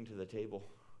anything to the table.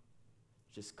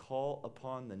 Just call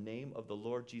upon the name of the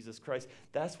Lord Jesus Christ.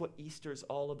 That's what Easter's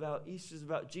all about. Easter's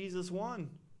about Jesus won.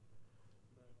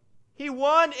 He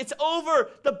won. It's over.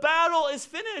 The battle is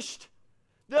finished.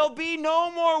 There'll be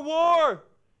no more war.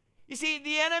 You see,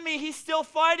 the enemy, he's still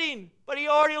fighting, but he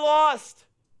already lost.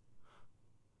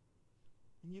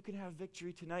 And you can have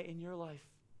victory tonight in your life.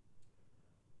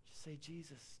 Just say,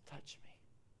 Jesus, touch me.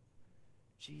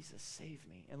 Jesus, save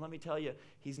me. And let me tell you,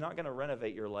 he's not going to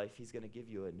renovate your life. He's going to give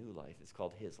you a new life. It's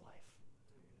called his life.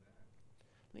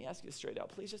 Let me ask you straight out.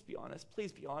 Please just be honest.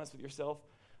 Please be honest with yourself.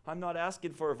 I'm not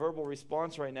asking for a verbal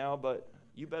response right now, but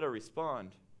you better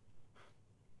respond.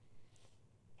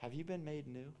 Have you been made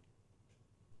new?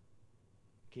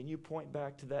 Can you point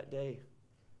back to that day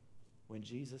when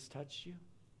Jesus touched you?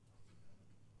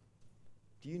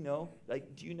 Do you know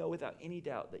without any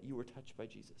doubt that you were touched by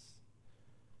Jesus?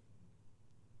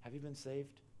 Have you been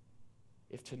saved?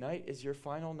 If tonight is your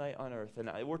final night on earth, and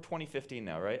we're 2015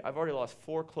 now, right? I've already lost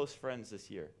 4 close friends this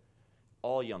year,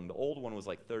 all young. The old one was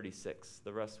like 36.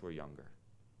 The rest were younger.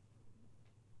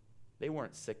 They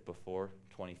weren't sick before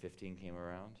 2015 came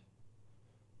around.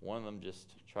 One of them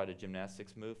just tried a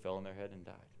gymnastics move, fell on their head, and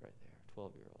died right there,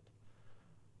 12-year-old.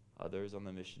 Others on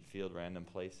the mission field, random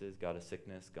places, got a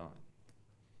sickness, gone.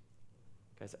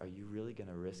 Guys, are you really going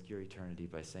to risk your eternity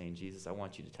by saying, Jesus, I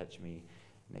want you to touch me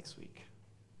next week?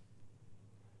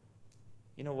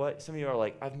 You know what? Some of you are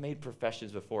like, I've made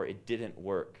professions before. It didn't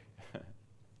work.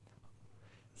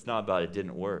 It's not about it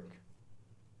didn't work.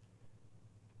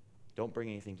 Don't bring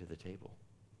anything to the table.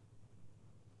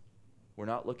 We're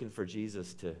not looking for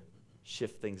Jesus to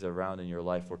shift things around in your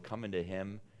life. We're coming to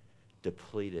him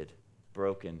depleted,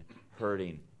 broken,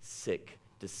 hurting, sick,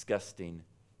 disgusting,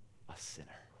 a sinner.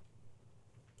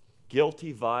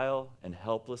 Guilty, vile, and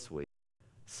helpless weak,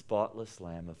 spotless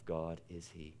Lamb of God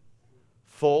is he.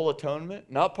 Full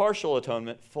atonement, not partial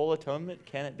atonement, full atonement,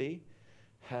 can it be?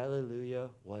 Hallelujah,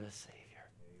 what a Savior.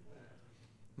 Amen.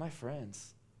 My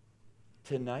friends,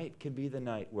 tonight can be the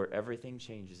night where everything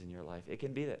changes in your life. It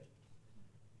can be that.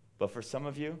 But for some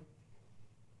of you,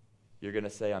 you're going to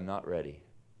say, I'm not ready.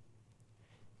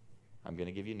 I'm going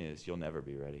to give you news. You'll never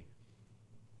be ready.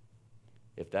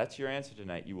 If that's your answer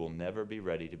tonight, you will never be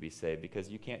ready to be saved because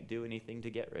you can't do anything to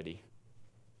get ready.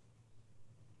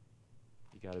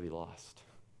 You got to be lost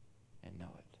and know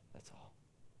it. That's all.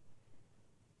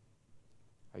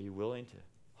 Are you willing to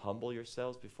humble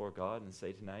yourselves before God and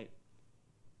say tonight,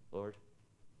 Lord,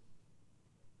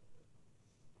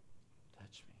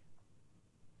 touch me?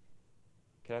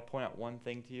 Can I point out one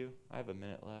thing to you? I have a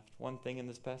minute left. One thing in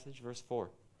this passage, verse 4.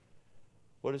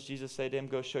 What does Jesus say to him?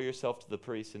 Go show yourself to the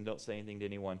priest and don't say anything to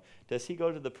anyone. Does he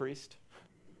go to the priest?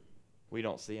 We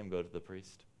don't see him go to the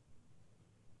priest.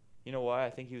 You know why? I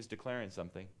think he was declaring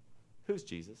something. Who's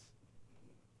Jesus?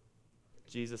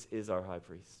 Jesus is our high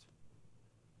priest.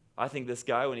 I think this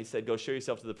guy, when he said, go show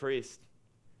yourself to the priest,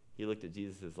 he looked at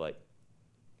Jesus as like,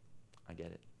 I get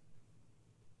it.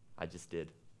 I just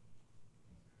did.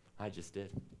 I just did.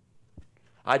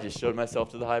 I just showed myself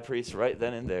to the high priest right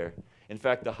then and there. In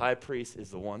fact, the high priest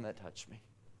is the one that touched me.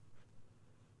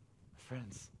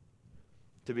 Friends,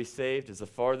 to be saved is the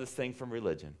farthest thing from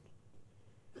religion.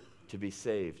 To be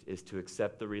saved is to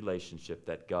accept the relationship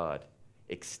that God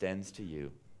extends to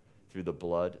you through the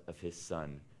blood of his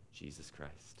Son, Jesus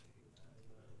Christ.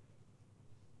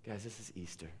 Guys, this is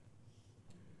Easter.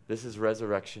 This is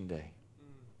Resurrection Day.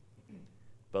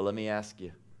 But let me ask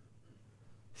you.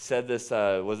 Said this,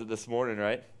 was it this morning,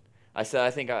 right? I said,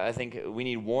 I think we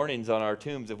need warnings on our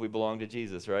tombs if we belong to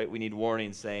Jesus, right? We need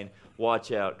warnings saying,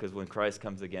 watch out, because when Christ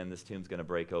comes again, this tomb's going to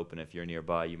break open. If you're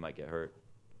nearby, you might get hurt.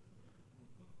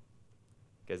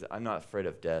 Because I'm not afraid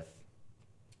of death.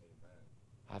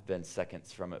 I've been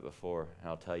seconds from it before, and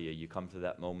I'll tell you, you come to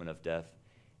that moment of death,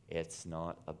 it's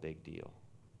not a big deal.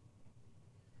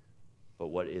 But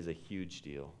what is a huge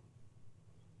deal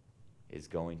is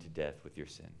going to death with your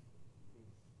sin.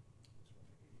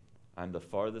 I'm the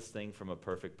farthest thing from a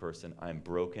perfect person. I'm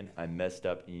broken. I'm messed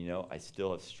up. And you know, I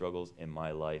still have struggles in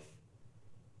my life.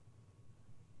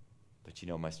 But you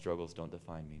know, my struggles don't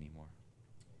define me anymore.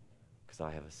 Because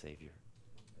I have a Savior.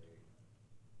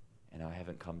 And I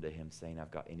haven't come to him saying I've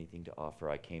got anything to offer.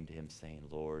 I came to him saying,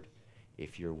 Lord,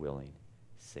 if you're willing,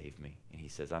 save me. And he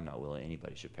says, I'm not willing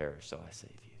anybody should perish, so I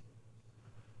save you.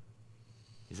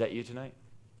 Is that you tonight?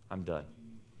 I'm done.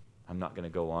 I'm not going to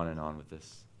go on and on with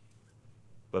this.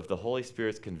 But if the Holy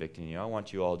Spirit's convicting you, I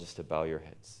want you all just to bow your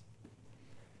heads.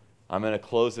 I'm going to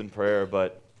close in prayer,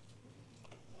 but,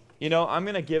 you know, I'm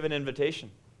going to give an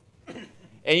invitation.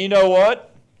 And you know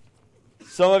what?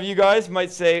 Some of you guys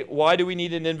might say, why do we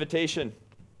need an invitation?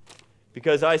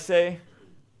 Because I say,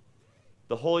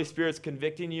 the Holy Spirit's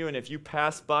convicting you, and if you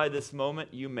pass by this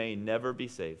moment, you may never be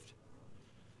saved.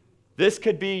 This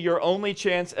could be your only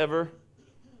chance ever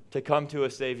to come to a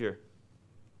Savior.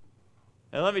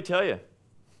 And let me tell you,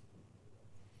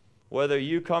 whether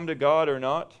you come to God or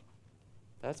not,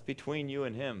 that's between you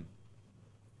and him.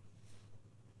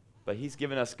 But he's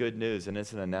given us good news, and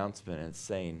it's an announcement, and it's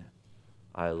saying,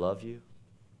 I love you,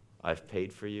 I've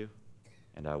paid for you,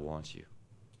 and I want you.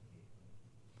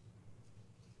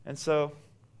 And so,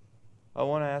 I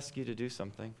want to ask you to do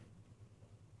something.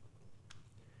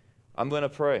 I'm going to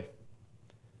pray.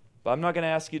 But I'm not going to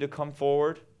ask you to come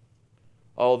forward.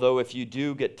 Although if you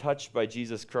do get touched by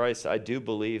Jesus Christ, I do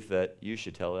believe that you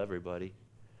should tell everybody.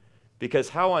 Because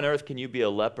how on earth can you be a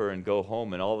leper and go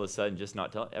home and all of a sudden just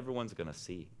not tell? Everyone's going to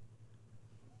see.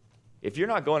 If you're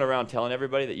not going around telling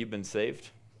everybody that you've been saved,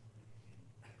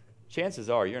 chances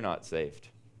are you're not saved.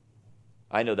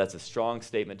 I know that's a strong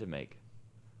statement to make.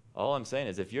 All I'm saying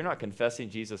is if you're not confessing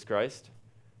Jesus Christ,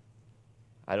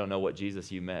 I don't know what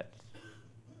Jesus you met.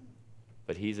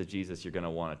 But he's a Jesus you're going to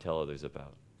want to tell others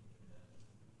about.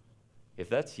 If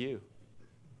that's you,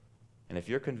 and if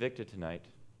you're convicted tonight,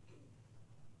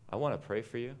 I want to pray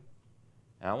for you,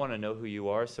 and I want to know who you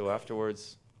are, so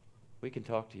afterwards we can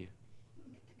talk to you.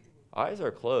 Eyes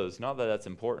are closed, not that that's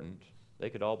important. They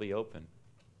could all be open.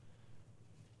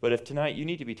 But if tonight you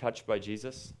need to be touched by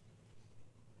Jesus,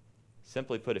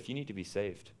 Simply put, if you need to be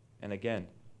saved, and again,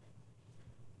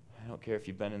 I don't care if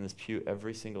you've been in this pew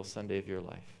every single Sunday of your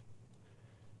life,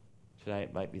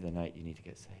 tonight might be the night you need to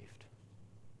get saved.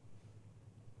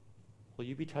 Will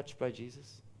you be touched by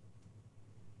Jesus?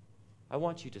 I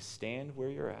want you to stand where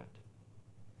you're at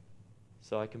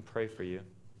so I can pray for you.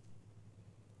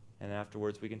 And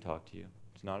afterwards we can talk to you.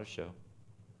 It's not a show.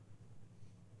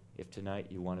 If tonight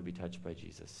you want to be touched by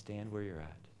Jesus, stand where you're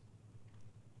at.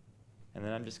 And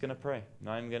then I'm just going to pray.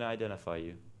 Now I'm going to identify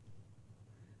you.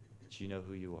 But you know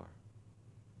who you are.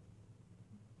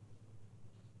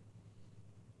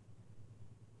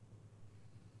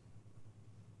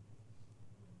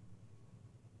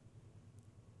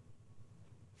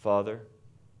 Father,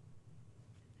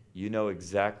 you know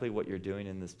exactly what you're doing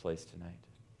in this place tonight.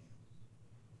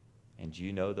 And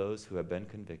you know those who have been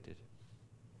convicted.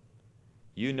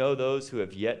 You know those who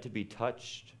have yet to be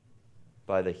touched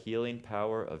by the healing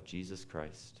power of Jesus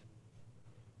Christ.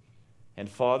 And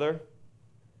Father,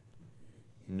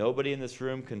 nobody in this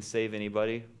room can save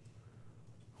anybody.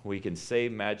 We can say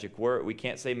magic word. We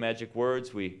can't say magic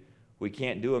words. We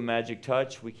can't do a magic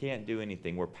touch. We can't do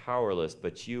anything. We're powerless,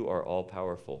 but you are all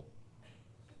powerful.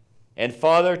 And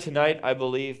Father, tonight I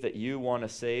believe that you want to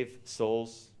save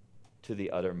souls to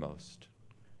the uttermost.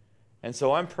 And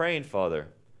so I'm praying, Father,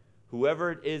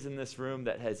 whoever it is in this room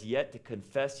that has yet to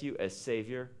confess you as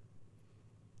Savior,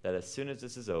 that as soon as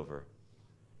this is over,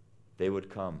 they would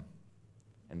come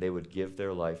and they would give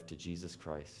their life to Jesus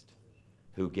Christ,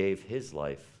 who gave his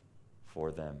life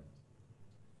for them.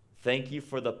 Thank you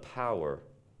for the power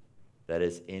that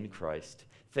is in Christ.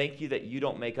 Thank you that you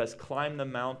don't make us climb the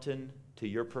mountain to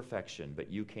your perfection,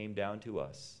 but you came down to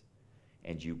us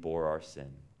and you bore our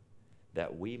sin,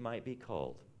 that we might be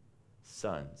called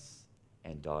sons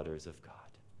and daughters of God.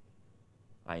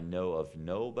 I know of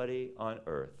nobody on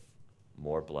earth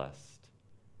more blessed.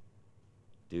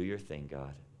 Do your thing,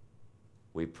 God.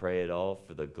 We pray it all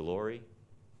for the glory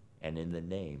and in the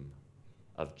name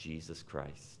of Jesus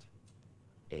Christ.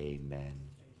 Amen.